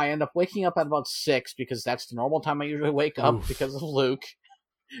 I end up waking up at about 6 because that's the normal time I usually wake up because of Luke.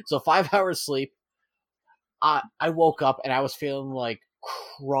 So 5 hours sleep. I woke up and I was feeling like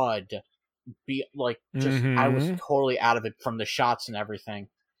crud. I was totally out of it from the shots and everything.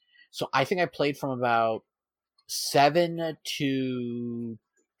 So I think I played from about 7 to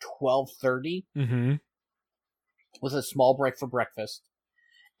 12:30 with a small break for breakfast.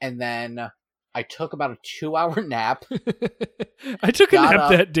 And then I took about a 2-hour nap. I took a nap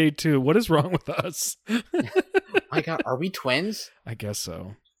that day too. What is wrong with us? My God, are we twins? I guess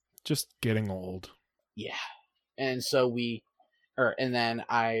so. Just getting old. Yeah. And so and then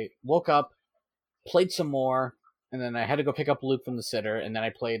I woke up, played some more, and then I had to go pick up Luke from the sitter, and then I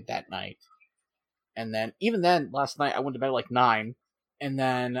played that night. And then, even then, last night I went to bed at like 9, and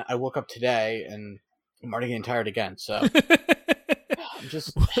then I woke up today, and I'm already getting tired again, so... I'm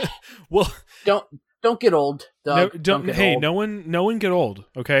just... Well... Don't get old, Doug. Don't get old. No one get old,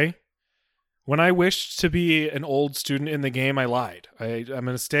 okay? When I wished to be an old student in the game, I lied. I'm going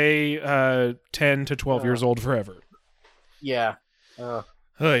to stay 10 to 12 years old forever. Yeah. Well,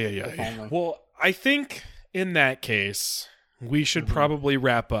 I think in that case, we should probably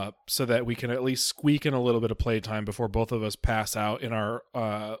wrap up so that we can at least squeak in a little bit of playtime before both of us pass out in our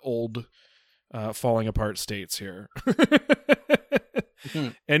old falling apart states here.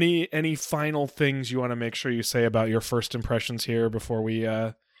 Any final things you want to make sure you say about your first impressions here before we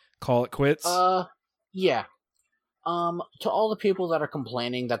call it quits? Yeah. To all the people that are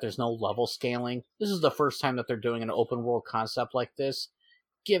complaining that there's no level scaling, this is the first time that they're doing an open world concept like this.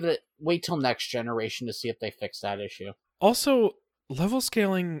 Wait till next generation to see if they fix that issue. Also, level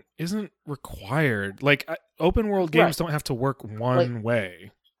scaling isn't required. Like, open world games don't have to work one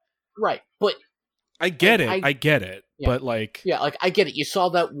way. Right, but... I get it. Yeah. But like... Yeah, like, I get it. You saw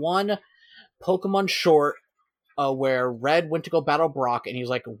that one Pokemon short where Red went to go battle Brock, and he was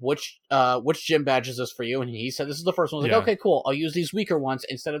like, which gym badge is this for you? And he said, this is the first one. I was like, okay, cool. I'll use these weaker ones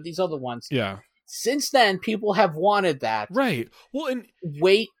instead of these other ones. Yeah. Since then, people have wanted that. Right. Well, and...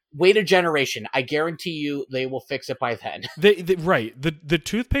 Wait a generation. I guarantee you they will fix it by then. Right. The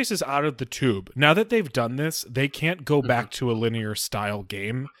toothpaste is out of the tube. Now that they've done this, they can't go back to a linear style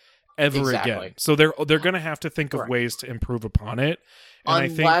game ever again. So they're going to have to think of ways to improve upon it.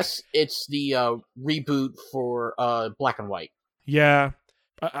 And unless it's the reboot for Black and White. Yeah.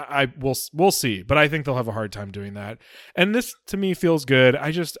 We'll see, but I think they'll have a hard time doing that. And this to me feels good.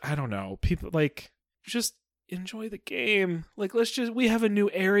 I don't know. People just enjoy the game. Like, we have a new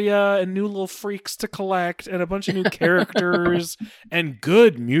area and new little freaks to collect and a bunch of new characters and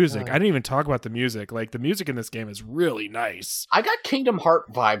good music. I didn't even talk about the music. Like, the music in this game is really nice. I got Kingdom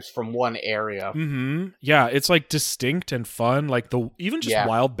Hearts vibes from one area. Yeah, it's like distinct and fun. Like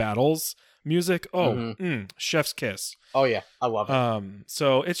Wild Battles music. Chef's kiss. Oh yeah, I love it.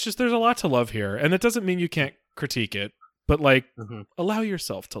 So it's just, there's a lot to love here, and it doesn't mean you can't critique it, but like allow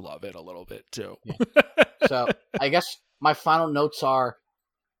yourself to love it a little bit too. Yeah. So I guess my final notes are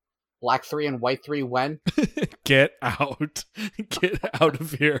Black 3 and White 3 when? Get out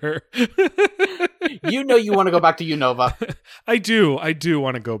of here. You know you want to go back to Unova. I do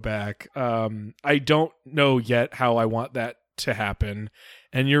want to go back. I don't know yet how I want that to happen.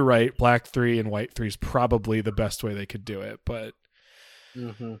 And you're right, Black 3 and White 3 is probably the best way they could do it, but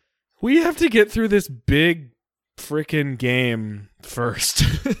we have to get through this big freaking game first.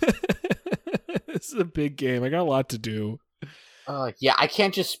 This is a big game. I got a lot to do. Yeah, I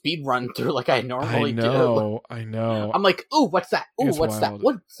can't just speed run through like I normally do. I know. I'm like, ooh, what's that? Ooh, what's that?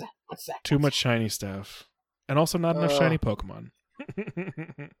 What's that? Too much shiny stuff. And also not enough shiny Pokemon.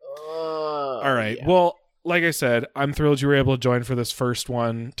 All right. Yeah. Well, like I said, I'm thrilled you were able to join for this first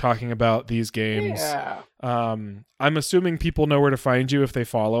one, talking about these games. Yeah. I'm assuming people know where to find you if they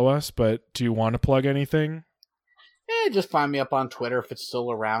follow us, but do you want to plug anything? Just find me up on Twitter if it's still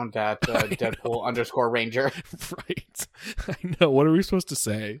around at Deadpool_Ranger. Right. I know. What are we supposed to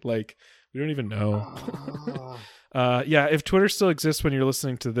say? Like, we don't even know. Yeah, if Twitter still exists when you're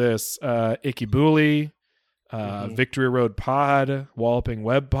listening to this, Icky Booley, Victory Road Pod, Walloping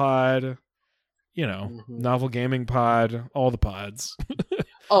Web Pod, Novel Gaming Pod, all the pods.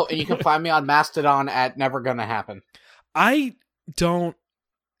 Oh, and you can find me on Mastodon at Never Gonna Happen.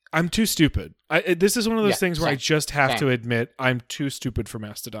 I'm too stupid. This is one of those things where I just have to admit I'm too stupid for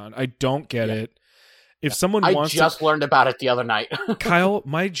Mastodon. I don't get it. If someone I wants just learned about it the other night. Kyle,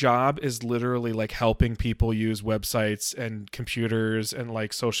 my job is literally like helping people use websites and computers and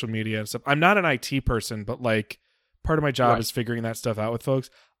like social media and stuff. I'm not an IT person, but like part of my job is figuring that stuff out with folks.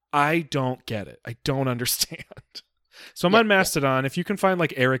 I don't get it. I don't understand. So I'm on Mastodon. If you can find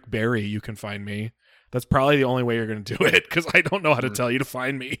like Eric Berry, you can find me. That's probably the only way you're going to do it, because I don't know how to tell you to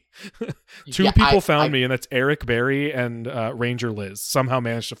find me. Two people found me, and that's Eric Berry and Ranger Liz. Somehow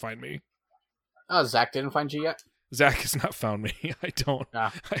managed to find me. Oh, Zach didn't find you yet? Zach has not found me. I don't.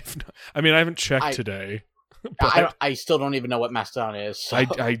 I haven't checked today. I still don't even know what Mastodon is. So.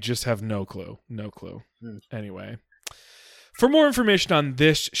 I just have no clue. Anyway. For more information on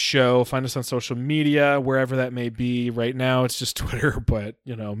this show, find us on social media, wherever that may be. Right now, it's just Twitter, but,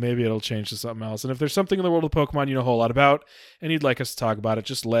 maybe it'll change to something else. And if there's something in the world of Pokemon you know a whole lot about and you'd like us to talk about it,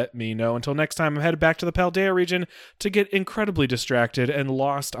 just let me know. Until next time, I'm headed back to the Paldea region to get incredibly distracted and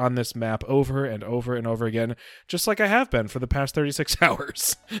lost on this map over and over and over again, just like I have been for the past 36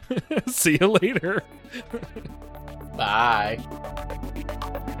 hours. See you later. Bye.